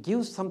actually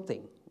give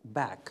something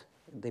back.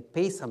 They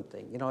pay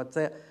something.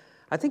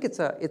 I think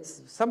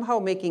it's somehow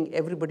making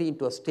everybody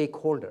into a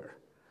stakeholder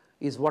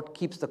is what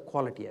keeps the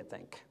quality, I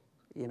think.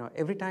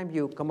 Every time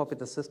you come up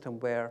with a system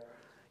where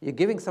you're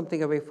giving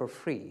something away for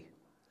free,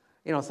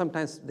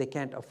 sometimes they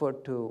can't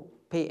afford to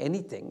pay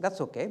anything.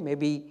 That's okay.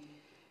 Maybe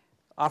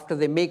after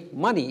they make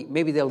money,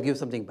 maybe they'll give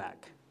something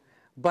back.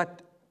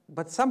 But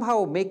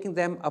somehow making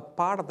them a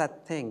part of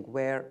that thing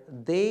where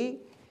the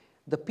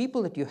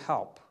people that you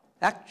help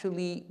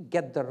actually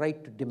get the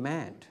right to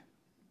demand,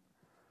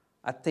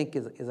 I think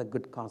is a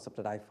good concept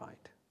that I find.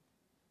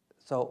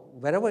 So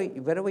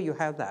wherever you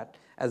have that,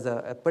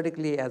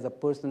 particularly as a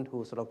person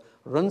who sort of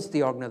runs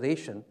the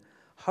organization,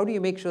 how do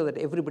you make sure that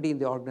everybody in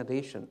the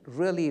organization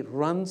really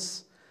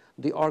runs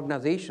the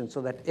organization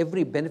so that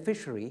every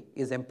beneficiary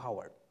is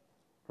empowered?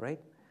 right?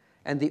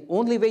 And the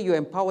only way you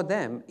empower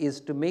them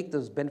is to make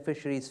those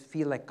beneficiaries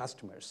feel like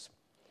customers.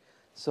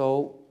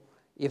 So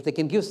if they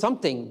can give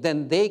something,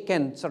 then they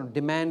can sort of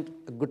demand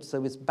a good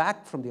service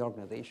back from the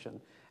organization,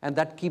 and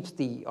that keeps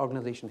the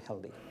organization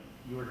healthy.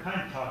 You were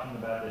kind of talking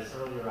about this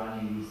earlier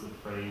on. You used the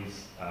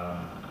phrase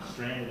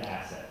stranded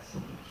assets,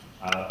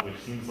 which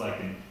seems like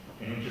an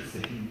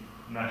interesting,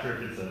 I'm not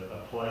sure if it's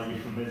a polite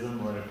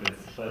euphemism or if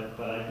it's, but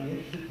I'd be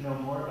interested to know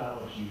more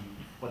about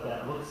what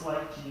that looks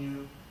like to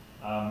you,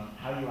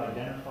 how you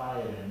identify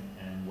it,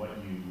 and what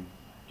you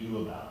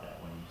do about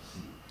that when you see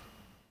it.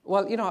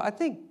 Well, you know, I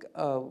think,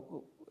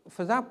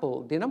 for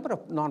example, the number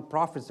of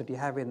nonprofits that you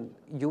have in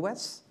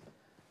US,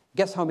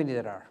 guess how many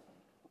there are?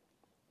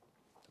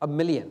 1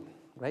 million,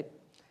 right?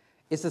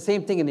 It's the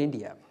same thing in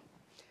India.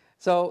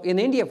 So in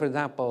India, for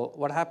example,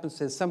 what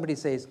happens is somebody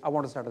says, I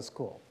want to start a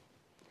school.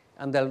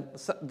 And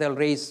they'll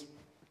raise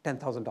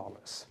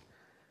 $10,000.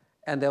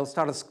 And they'll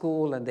start a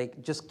school, and they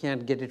just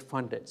can't get it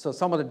funded. So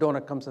some other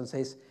donor comes and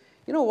says,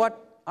 you know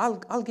what,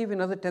 I'll give you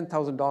another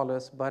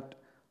 $10,000, but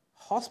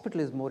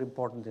hospital is more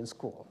important than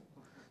school.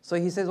 So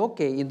he says,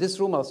 okay, in this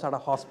room, I'll start a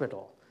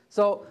hospital.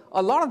 So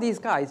a lot of these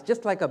guys,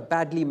 just like a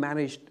badly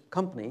managed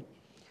company,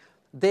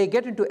 they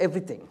get into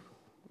everything.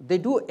 They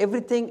do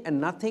everything,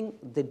 and nothing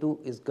they do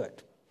is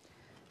good.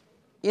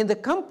 In the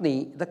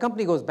company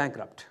goes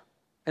bankrupt.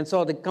 And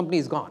so the company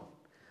is gone.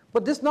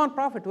 But this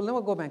nonprofit will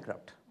never go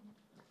bankrupt.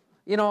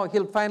 You know,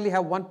 he'll finally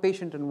have one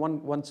patient and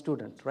one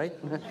student, right?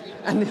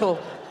 And he'll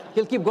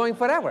keep going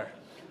forever.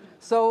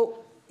 So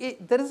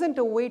there isn't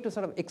a way to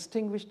sort of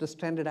extinguish the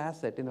stranded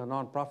asset in a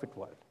nonprofit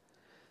world.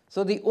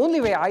 So the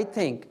only way I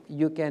think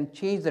you can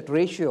change that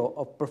ratio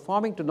of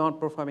performing to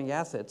non-performing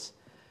assets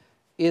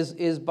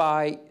is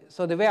by,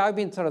 so the way I've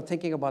been sort of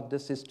thinking about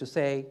this is to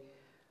say,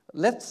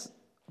 let's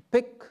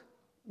pick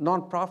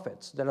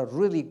nonprofits that are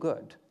really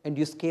good, and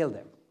you scale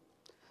them.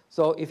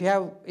 So if you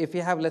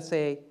have, let's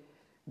say,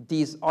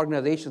 these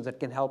organizations that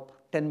can help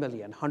 10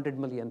 million, 100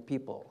 million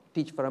people,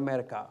 Teach for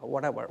America,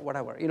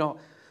 whatever, you know,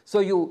 so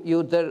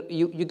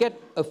you get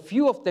a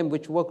few of them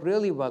which work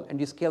really well, and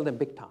you scale them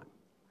big time.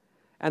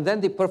 And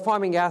then the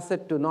performing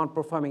asset to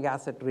non-performing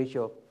asset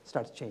ratio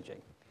starts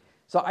changing.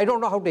 So I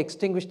don't know how to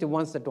extinguish the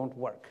ones that don't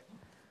work,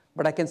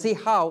 but I can see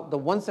how the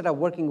ones that are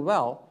working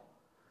well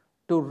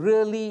to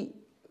really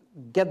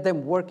get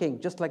them working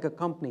just like a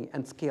company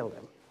and scale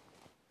them.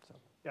 So.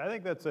 Yeah, I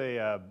think that's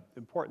a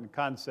important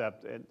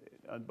concept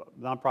on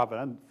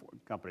nonprofit and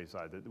company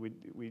side. That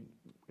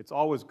it's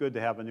always good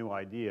to have a new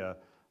idea,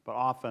 but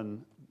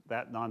often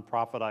that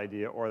nonprofit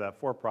idea or that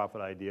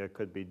for-profit idea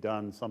could be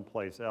done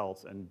someplace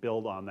else and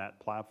build on that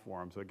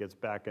platform. So it gets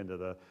back into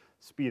the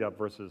speed up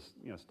versus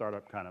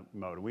startup kind of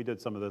mode. And we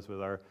did some of this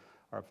with our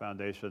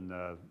foundation,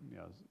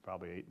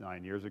 probably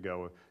 8-9 years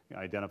ago,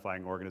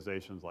 identifying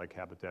organizations like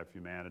Habitat for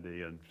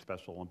Humanity and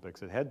Special Olympics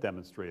that had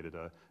demonstrated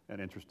an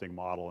interesting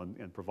model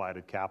and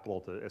provided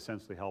capital to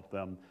essentially help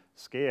them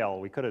scale.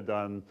 We could have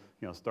done,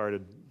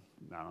 started,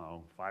 I don't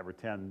know, 5 or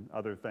 10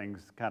 other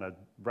things, kind of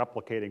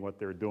replicating what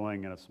they're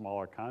doing in a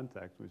smaller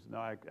context. We said, no,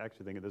 I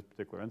actually think in this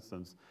particular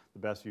instance, the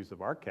best use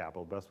of our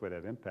capital, the best way to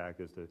have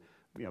impact is to,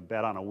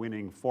 bet on a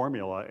winning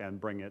formula and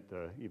bring it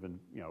to even,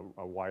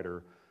 a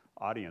wider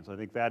audience. I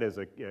think that is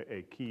a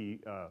key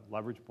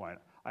leverage point.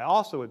 I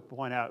also would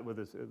point out with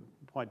this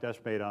point Desh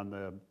made on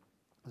the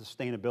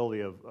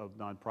sustainability of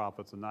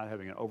nonprofits and not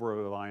having an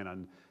over-reliance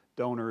on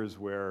donors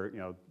where,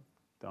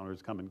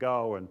 donors come and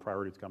go and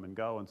priorities come and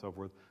go and so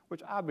forth,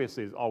 which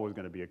obviously is always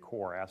going to be a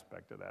core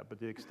aspect of that. But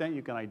to the extent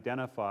you can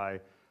identify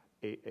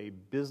a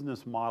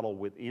business model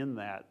within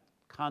that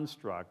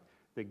construct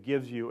that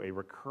gives you a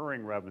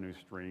recurring revenue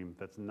stream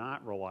that's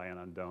not reliant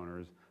on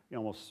donors, you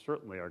almost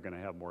certainly are going to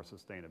have more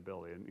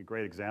sustainability. And a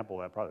great example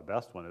of that, probably the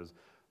best one, is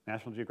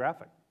National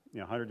Geographic.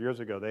 100 years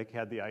ago, they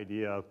had the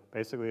idea of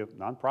basically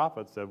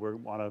nonprofits that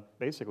want to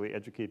basically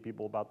educate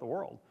people about the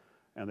world.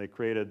 And they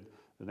created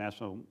the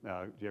National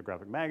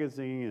Geographic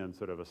magazine and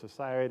sort of a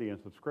society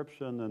and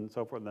subscription and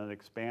so forth, and then it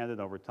expanded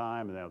over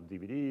time, and they have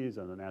DVDs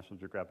and the National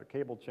Geographic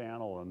cable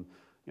channel and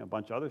a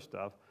bunch of other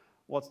stuff.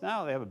 Well, it's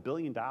now they have $1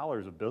 billion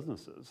of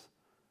businesses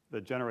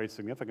that generate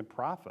significant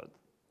profit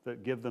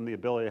that give them the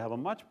ability to have a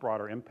much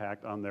broader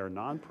impact on their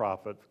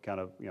nonprofit kind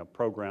of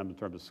programs in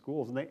terms of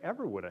schools than they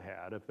ever would have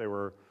had if they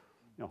were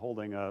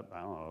holding a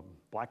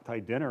black tie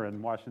dinner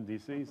in Washington,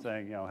 D.C.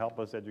 saying, help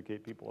us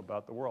educate people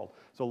about the world.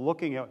 So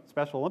looking at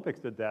Special Olympics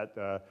did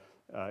that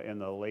in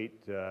the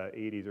late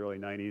 80s, early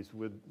 90s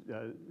with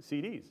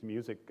CDs,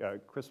 music,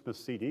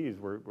 Christmas CDs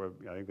were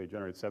I think they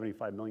generated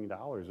 $75 million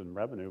in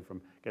revenue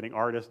from getting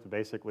artists to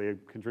basically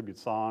contribute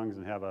songs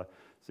and have a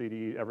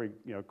CD every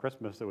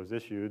Christmas that was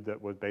issued that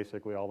was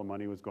basically all the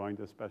money was going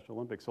to Special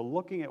Olympics. So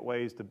looking at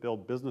ways to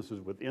build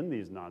businesses within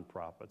these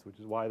nonprofits, which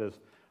is why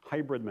this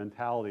hybrid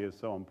mentality is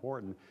so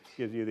important,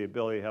 gives you the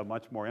ability to have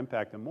much more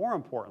impact and more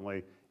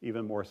importantly,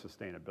 even more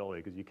sustainability,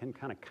 because you can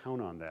kind of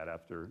count on that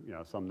after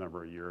some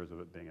number of years of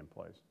it being in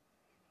place.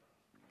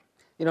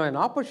 An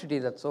opportunity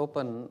that's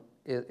open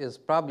is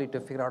probably to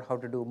figure out how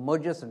to do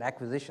mergers and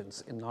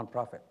acquisitions in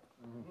nonprofit.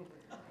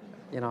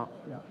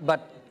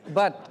 But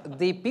But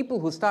the people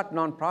who start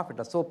nonprofit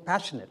are so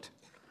passionate.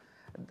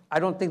 I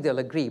don't think they'll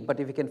agree, but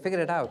if you can figure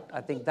it out,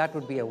 I think that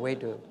would be a way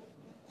to.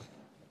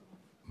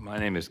 My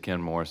name is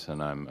Ken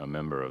Morrison. I'm a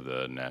member of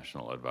the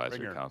National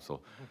Advisory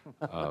Council.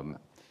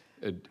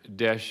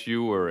 Desh,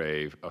 you were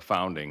a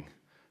founding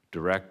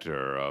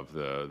director of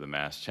the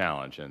Mass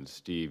Challenge, and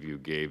Steve, you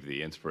gave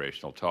the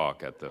inspirational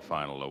talk at the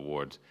final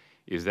awards.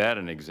 Is that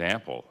an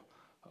example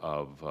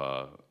of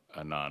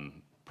a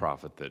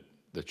nonprofit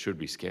that should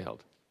be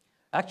scaled?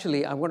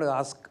 Actually, I'm going to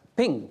ask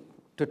Ping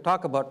to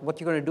talk about what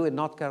you're going to do in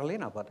North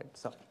Carolina about it.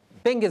 So,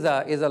 Ping is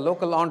a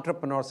local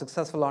entrepreneur,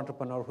 successful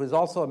entrepreneur, who is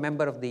also a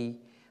member of the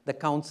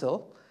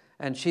council,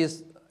 and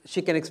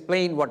she can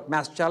explain what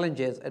Mass Challenge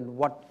is and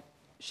what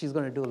she's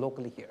going to do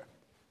locally here.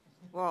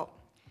 Well,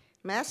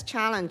 Mass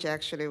Challenge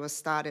actually was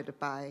started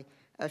by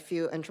a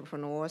few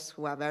entrepreneurs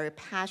who are very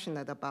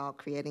passionate about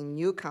creating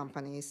new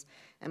companies,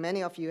 and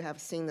many of you have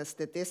seen the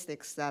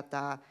statistics that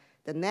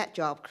the net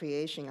job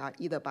creation are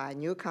either by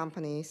new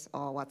companies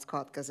or what's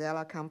called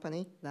Gazella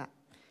company. That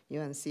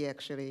UNC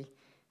actually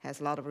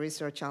has a lot of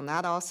research on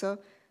that also.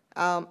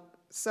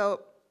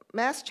 So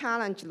Mass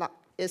Challenge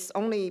is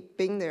only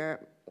been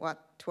there,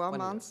 what, 12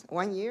 months?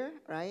 1 year,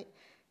 right?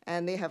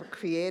 And they have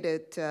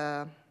created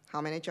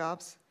how many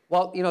jobs?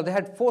 Well, you know, they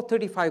had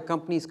 435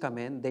 companies come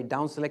in. They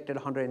down-selected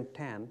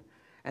 110,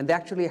 and they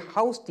actually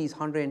housed these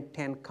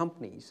 110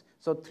 companies,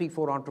 so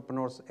 3-4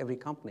 entrepreneurs every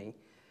company,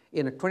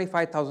 in a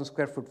 25,000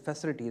 square foot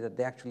facility that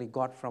they actually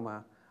got from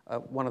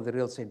one of the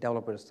real estate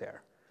developers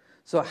there.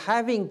 So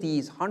having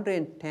these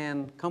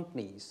 110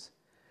 companies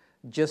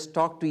just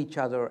talk to each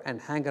other and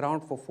hang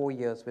around for 4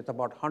 years with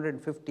about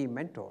 150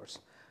 mentors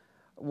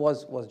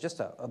was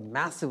just a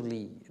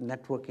massively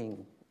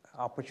networking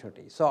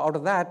opportunity. So out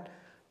of that,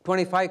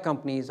 25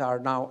 companies are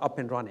now up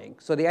and running.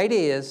 So the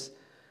idea is,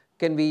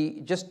 can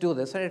we just do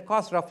this? And it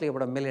costs roughly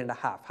about $1.5 million,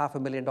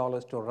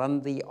 $500,000 to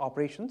run the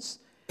operations,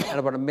 and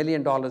about $1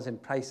 million in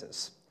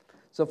prices.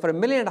 So for $1.5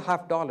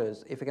 million,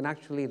 if you can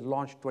actually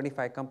launch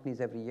 25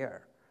 companies every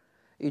year,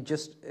 it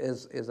just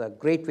is a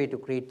great way to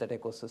create that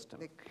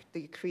ecosystem.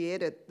 They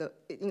created,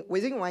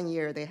 within 1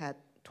 year, they had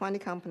 20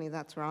 companies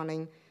that's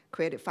running,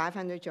 created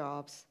 500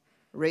 jobs,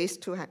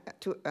 raised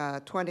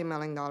 $20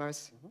 million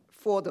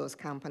for those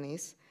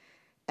companies.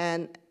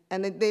 And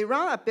they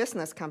run a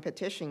business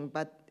competition,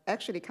 but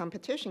actually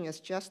competition is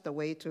just a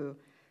way to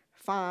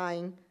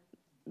find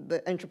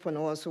the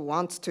entrepreneurs who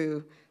want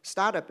to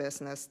start a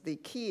business. The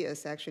key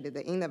is actually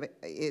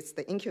it's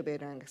the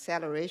incubator and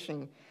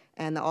acceleration,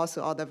 and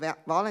also all the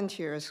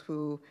volunteers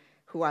who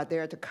are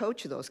there to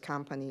coach those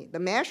companies. The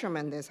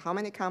measurement is how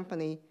many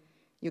companies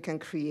you can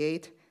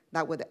create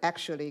that would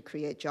actually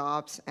create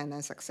jobs and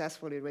then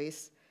successfully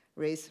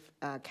raise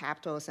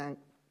capitals and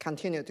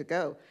continue to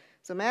go.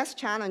 So Mass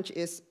Challenge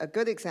is a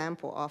good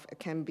example of it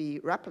can be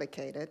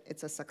replicated.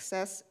 It's a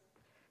success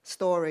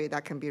story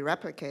that can be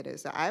replicated.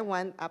 So I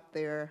went up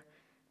there,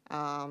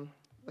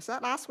 was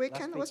that last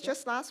weekend? It was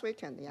just last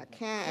weekend. Yeah,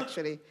 Ken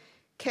actually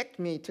kicked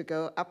me to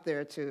go up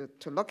there to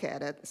look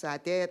at it. So I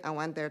did, I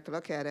went there to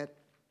look at it.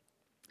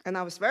 And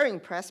I was very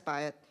impressed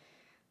by it.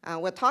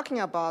 We're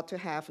talking about to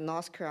have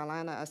North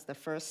Carolina as the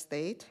first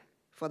state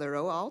for the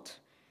rollout.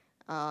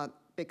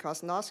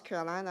 Because North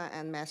Carolina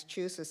and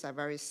Massachusetts are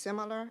very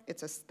similar.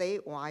 It's a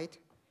statewide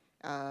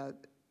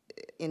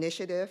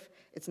initiative.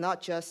 It's not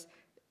just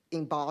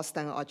in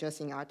Boston or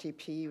just in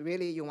RTP.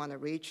 Really, you want to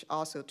reach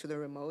also to the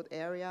remote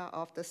area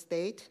of the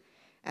state.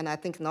 And I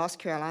think North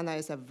Carolina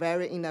is a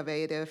very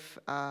innovative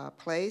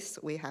place.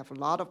 We have a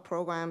lot of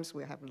programs.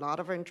 We have a lot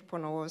of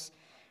entrepreneurs.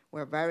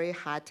 We're very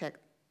high-tech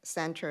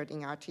centered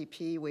in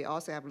RTP. We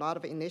also have a lot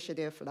of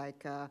initiatives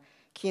like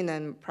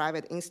Keenan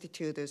Private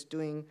Institute is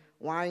doing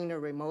wiring in a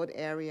remote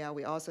area.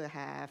 We also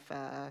have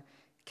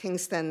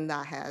Kingston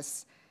that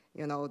has,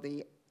 you know,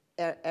 the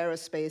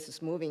aerospace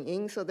is moving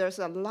in. So there's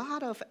a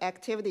lot of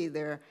activity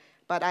there.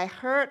 But I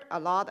heard a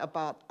lot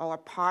about our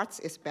parts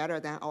is better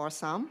than our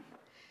sum.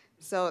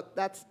 So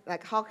that's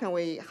like, how can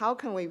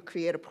we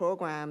create a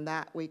program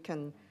that we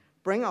can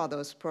bring all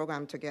those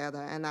programs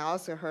together? And I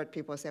also heard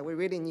people say we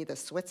really need a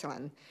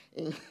Switzerland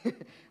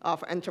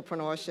of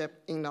entrepreneurship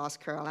in North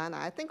Carolina.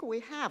 I think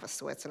we have a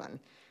Switzerland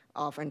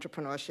of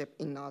entrepreneurship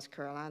in North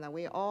Carolina.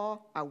 We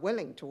all are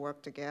willing to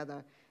work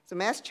together. So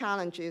Mass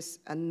Challenge is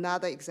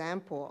another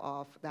example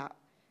of that,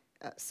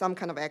 some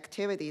kind of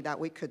activity that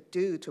we could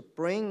do to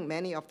bring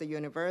many of the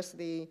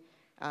university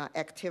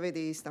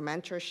activities, the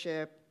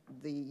mentorship,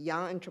 the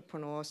young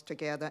entrepreneurs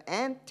together,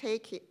 and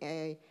take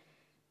a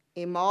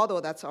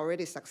model that's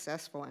already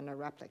successful and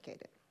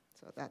replicate it.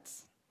 So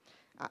that's,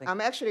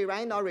 I'm actually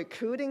right now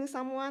recruiting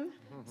someone.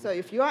 So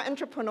if you're an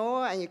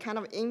entrepreneur and you're kind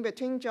of in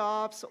between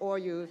jobs, or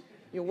you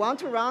want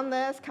to run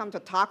this, come to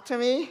talk to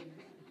me.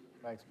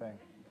 Thanks, Ping.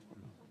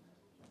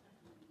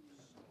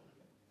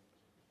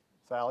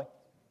 Sally,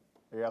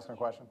 are you asking a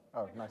question?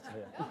 Oh, nice to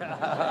hear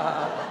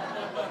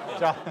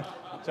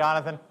you.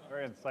 Jonathan?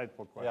 Very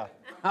insightful question.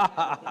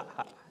 Yeah.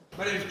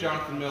 My name is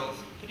Jonathan Mills.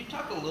 Can you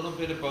talk a little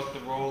bit about the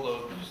role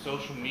of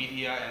social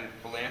media and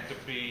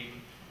philanthropy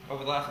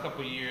over the last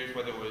couple of years,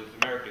 whether it was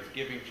America's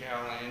Giving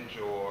Challenge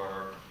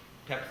or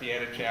Pepsi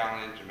had a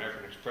challenge,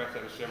 American Express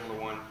had a similar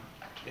one,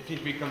 it seems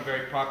to become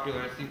very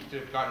popular. It seems to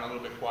have gotten a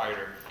little bit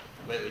quieter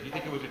lately. Do you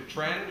think it was a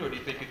trend, or do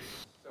you think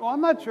it's... Well,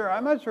 I'm not sure.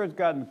 I'm not sure it's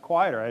gotten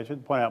quieter. I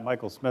should point out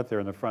Michael Smith here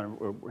in the front,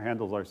 who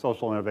handles our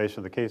social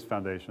innovation. The Case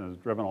Foundation has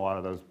driven a lot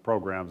of those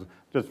programs.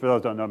 Just for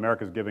those who don't know,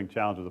 America's Giving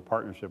Challenge is a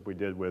partnership we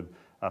did with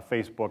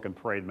Facebook and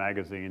Parade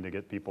Magazine to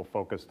get people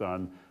focused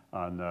on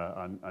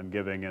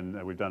giving,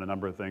 and we've done a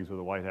number of things with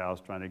the White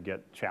House trying to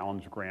get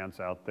challenge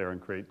grants out there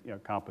and create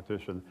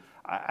competition.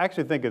 I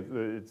actually think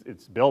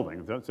it's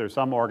building. There's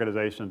some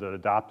organizations that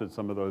adopted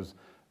some of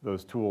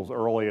those tools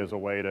early as a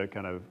way to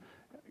kind of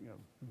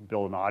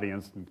build an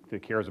audience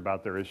that cares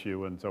about their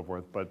issue and so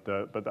forth,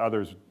 but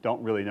others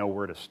don't really know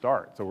where to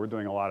start. So we're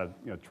doing a lot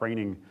of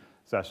training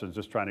sessions,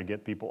 just trying to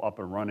get people up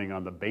and running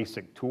on the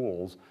basic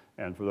tools.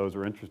 And for those who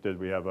are interested,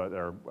 we have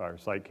our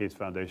site,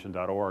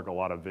 casefoundation.org, a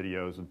lot of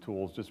videos and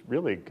tools, just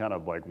really kind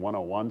of like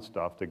 101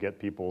 stuff to get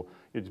people.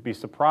 You'd be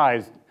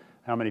surprised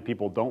how many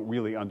people don't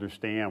really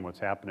understand what's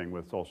happening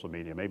with social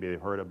media. Maybe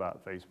they've heard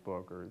about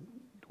Facebook or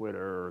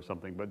Twitter or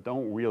something, but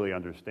don't really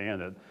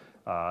understand it.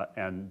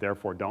 And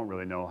therefore don't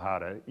really know how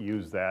to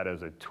use that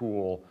as a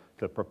tool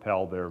to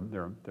propel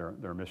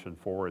their mission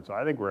forward. So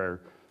I think we're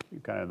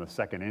kind of in the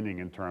second inning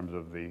in terms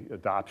of the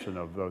adoption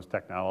of those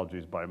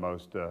technologies by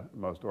most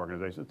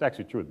organizations. It's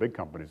actually true with big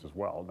companies as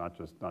well, not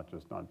just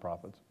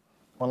nonprofits.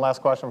 One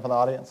last question from the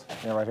audience.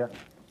 Yeah, right here.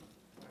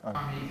 I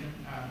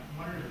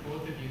wondered if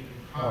both of you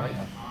could comment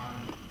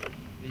on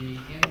the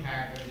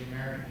impact of the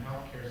American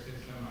healthcare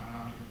system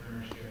on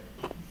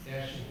entrepreneurship.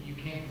 Desh, you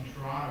came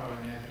from Toronto,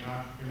 and as an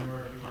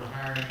entrepreneur, if you were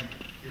hiring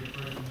your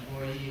first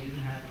employee, you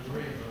didn't have to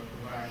worry about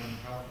providing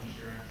health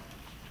insurance.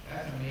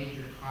 That's a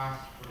major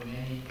cost for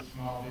many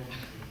small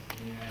businesses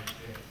in the United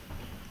States.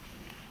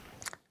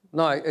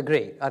 No, I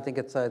agree. I think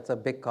it's a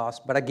big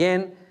cost. But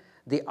again,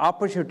 the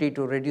opportunity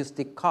to reduce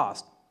the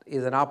cost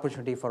is an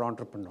opportunity for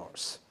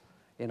entrepreneurs.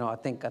 I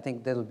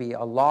think there will be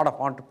a lot of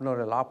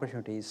entrepreneurial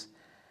opportunities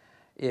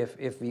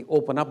if we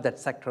open up that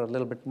sector a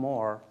little bit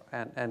more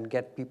and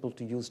get people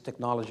to use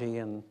technology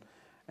and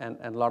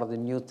a lot of the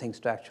new things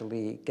to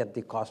actually get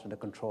the cost under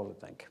control,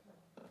 I think.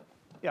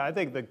 Yeah, I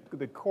think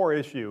the core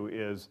issue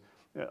is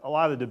a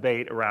lot of the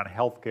debate around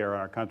healthcare in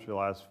our country the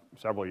last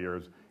several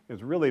years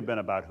has really been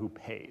about who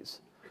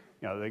pays.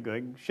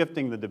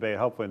 Shifting the debate,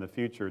 hopefully in the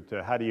future,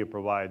 to how do you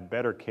provide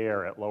better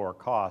care at lower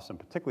costs, and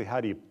particularly how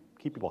do you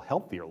keep people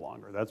healthier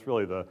longer. That's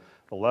really the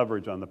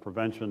leverage on the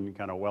prevention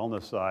kind of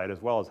wellness side,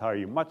 as well as how are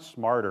you much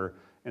smarter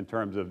in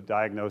terms of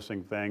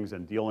diagnosing things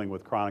and dealing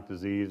with chronic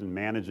disease and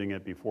managing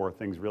it before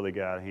things really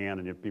get out of hand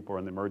and if people are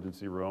in the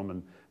emergency room,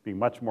 and being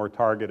much more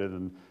targeted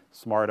and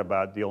smart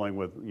about dealing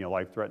with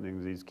life-threatening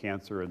disease,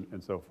 cancer,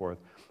 and so forth.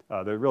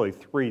 There are really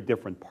three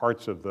different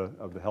parts of the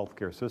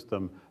healthcare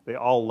system. They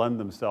all lend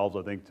themselves,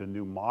 I think, to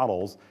new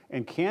models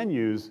and can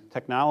use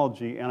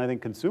technology and I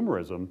think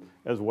consumerism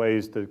as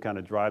ways to kind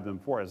of drive them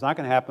forward. It's not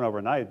going to happen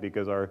overnight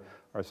because our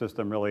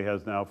system really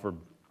has now for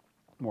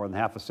more than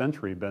half a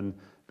century been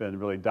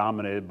really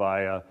dominated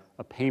by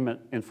a payment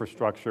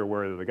infrastructure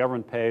where the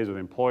government pays or the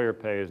employer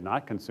pays,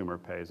 not consumer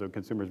pays. So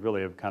consumers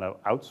really have kind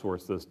of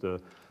outsourced this to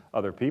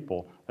other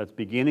people. That's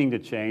beginning to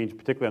change,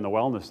 particularly on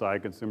the wellness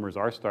side. Consumers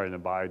are starting to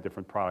buy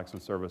different products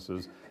and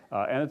services.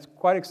 And it's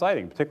quite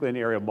exciting, particularly in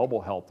the area of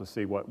mobile health, to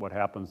see what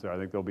happens there. I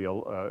think there'll be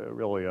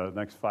really the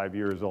next 5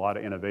 years, a lot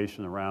of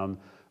innovation around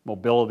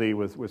mobility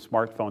with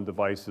smartphone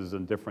devices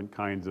and different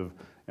kinds of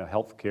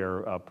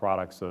healthcare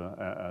products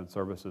and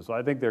services. So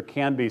I think there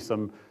can be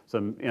some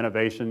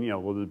innovation.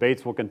 The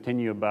debates will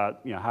continue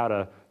about how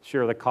to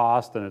share the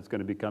cost, and it's going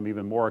to become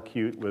even more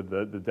acute with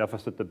the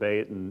deficit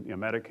debate and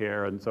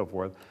Medicare and so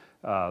forth.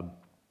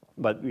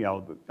 But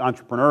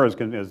entrepreneurs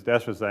can, as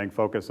Desh was saying,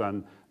 focus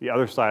on the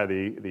other side of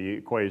the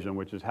equation,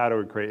 which is how do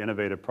we create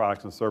innovative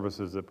products and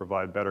services that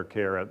provide better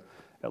care at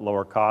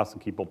lower costs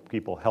and keep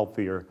people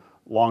healthier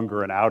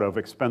longer and out of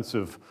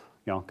expensive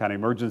kind of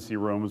emergency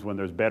rooms when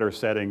there's better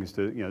settings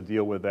to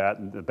deal with that.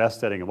 And the best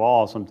setting of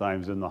all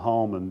sometimes in the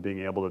home, and being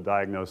able to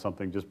diagnose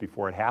something just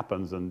before it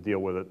happens and deal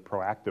with it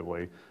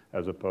proactively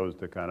as opposed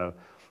to kind of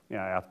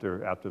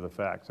after the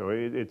fact. So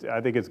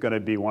I think it's going to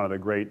be one of the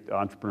great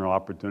entrepreneurial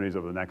opportunities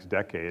of the next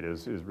decade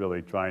is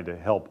really trying to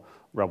help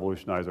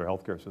revolutionize our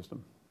healthcare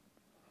system.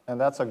 And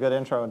that's a good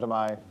intro into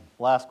my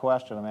last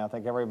question. I mean, I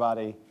think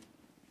everybody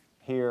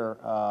here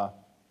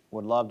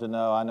would love to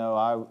know. I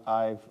know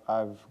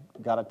I've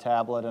got a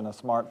tablet and a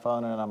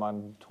smartphone, and I'm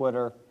on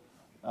Twitter,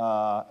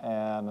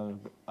 and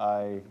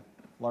I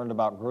learned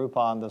about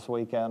Groupon this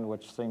weekend,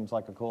 which seems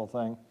like a cool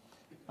thing.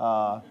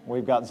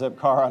 We've got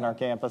Zipcar on our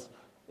campus.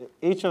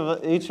 Each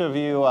of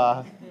you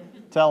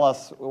tell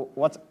us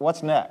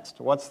what's next.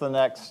 What's the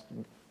next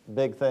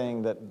big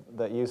thing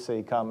that you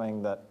see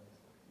coming that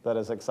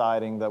is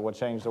exciting, that would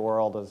change the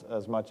world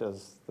as much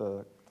as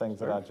the things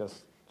that I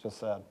just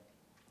said?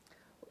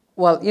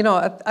 Well,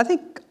 I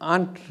think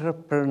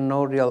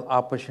entrepreneurial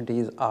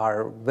opportunities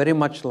are very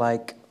much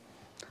like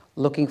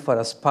looking for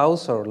a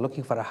spouse or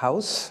looking for a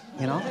house,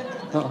 you know.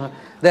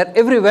 They're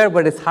everywhere,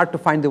 but it's hard to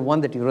find the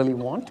one that you really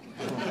want.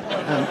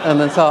 And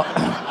then so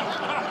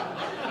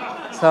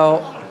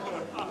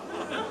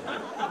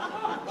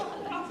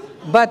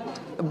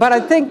but I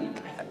think,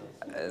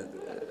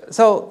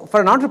 so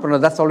for an entrepreneur,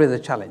 that's always a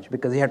challenge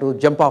because you have to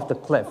jump off the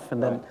cliff,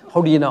 and then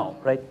how do you know,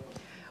 right?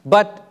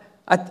 But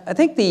I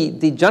think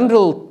the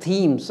general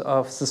themes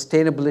of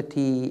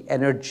sustainability,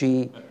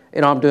 energy,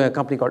 I'm doing a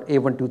company called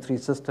A123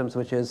 Systems,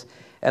 which is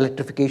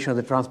electrification of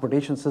the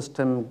transportation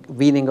system,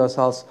 weaning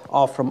ourselves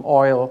off from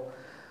oil.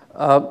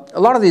 A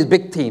lot of these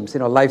big themes,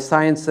 life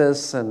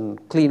sciences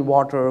and clean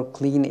water,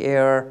 clean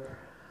air,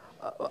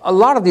 a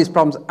lot of these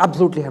problems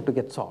absolutely have to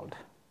get solved.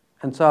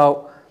 And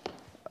so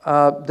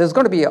there's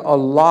going to be a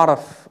lot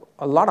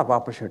of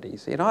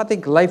opportunities. I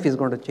think life is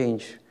going to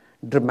change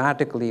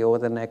dramatically over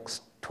the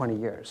next 20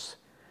 years.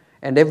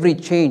 And every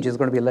change is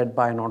going to be led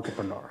by an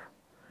entrepreneur.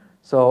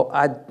 So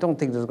I don't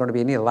think there's going to be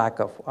any lack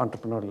of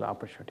entrepreneurial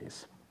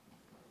opportunities.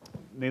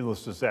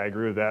 Needless to say, I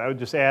agree with that. I would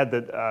just add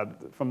that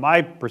from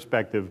my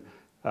perspective,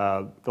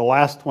 the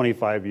last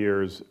 25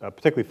 years,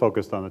 particularly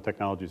focused on the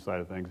technology side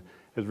of things,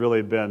 has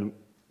really been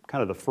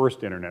kind of the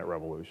first internet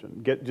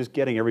revolution. Just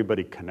getting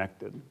everybody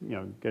connected,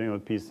 getting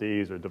with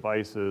PCs or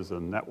devices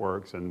and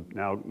networks and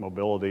now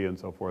mobility and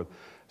so forth.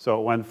 So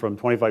it went from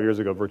 25 years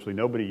ago, virtually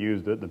nobody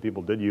used it. The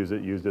people did use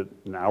it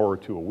an hour or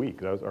two a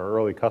week. That was our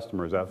early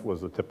customers. That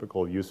was the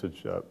typical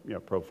usage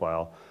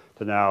profile.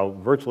 To now,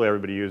 virtually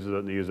everybody uses it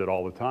and they use it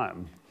all the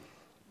time.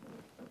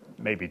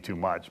 Maybe too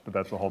much, but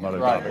that's a whole other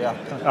topic.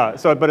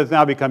 Yeah. But it's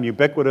now become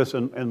ubiquitous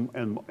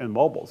and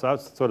mobile. So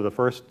that's sort of the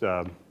first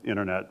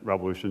internet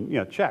revolution.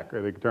 Check.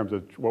 I think in terms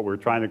of what we were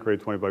trying to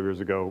create 25 years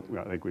ago,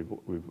 I think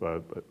we've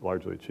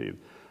largely achieved.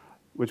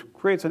 Which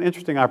creates an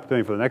interesting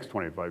opportunity for the next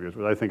 25 years,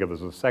 which I think of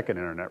as a second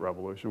internet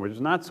revolution, which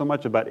is not so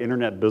much about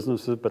internet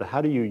businesses, but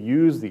how do you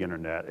use the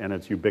internet and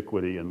its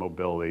ubiquity and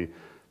mobility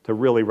to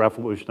really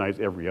revolutionize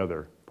every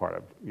other part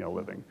of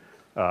living.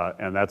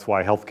 And that's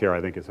why healthcare,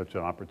 I think, is such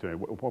an opportunity.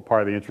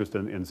 Part of the interest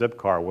in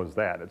Zipcar was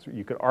that.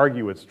 You could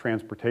argue it's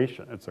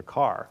transportation, it's a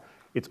car.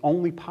 It's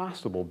only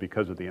possible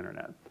because of the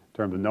internet. In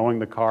terms of knowing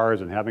the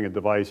cars and having a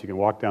device, you can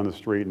walk down the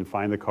street and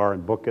find the car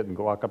and book it and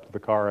go walk up to the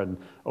car and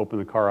open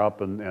the car up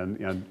and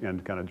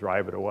kind of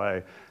drive it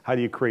away. How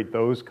do you create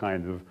those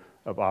kinds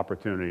of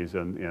opportunities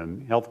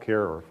in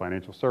healthcare or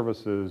financial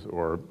services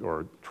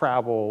or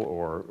travel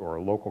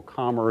or local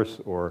commerce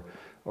or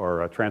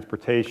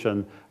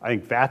transportation? I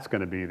think that's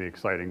going to be the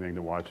exciting thing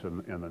to watch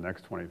in the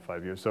next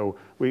 25 years. So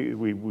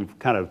we've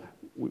kind of,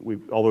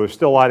 although there's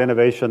still a lot of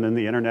innovation in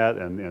the internet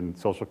and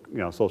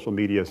social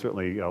media,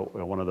 certainly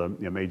one of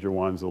the major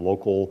ones. The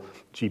local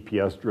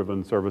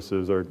GPS-driven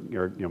services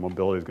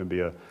mobility is going to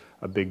be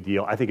a big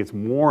deal. I think it's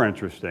more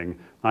interesting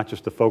not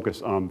just to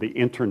focus on the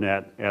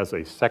internet as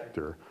a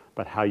sector,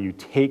 but how you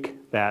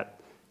take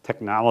that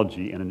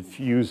technology and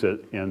infuse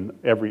it in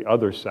every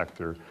other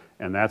sector,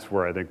 and that's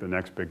where I think the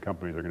next big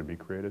companies are going to be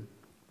created.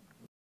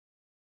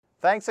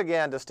 Thanks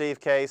again to Steve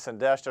Case and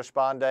Desh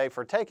Deshpande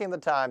for taking the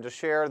time to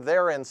share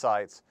their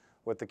insights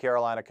with the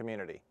Carolina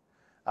community.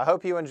 I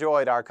hope you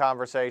enjoyed our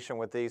conversation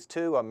with these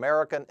two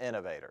American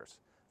innovators.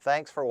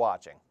 Thanks for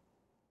watching.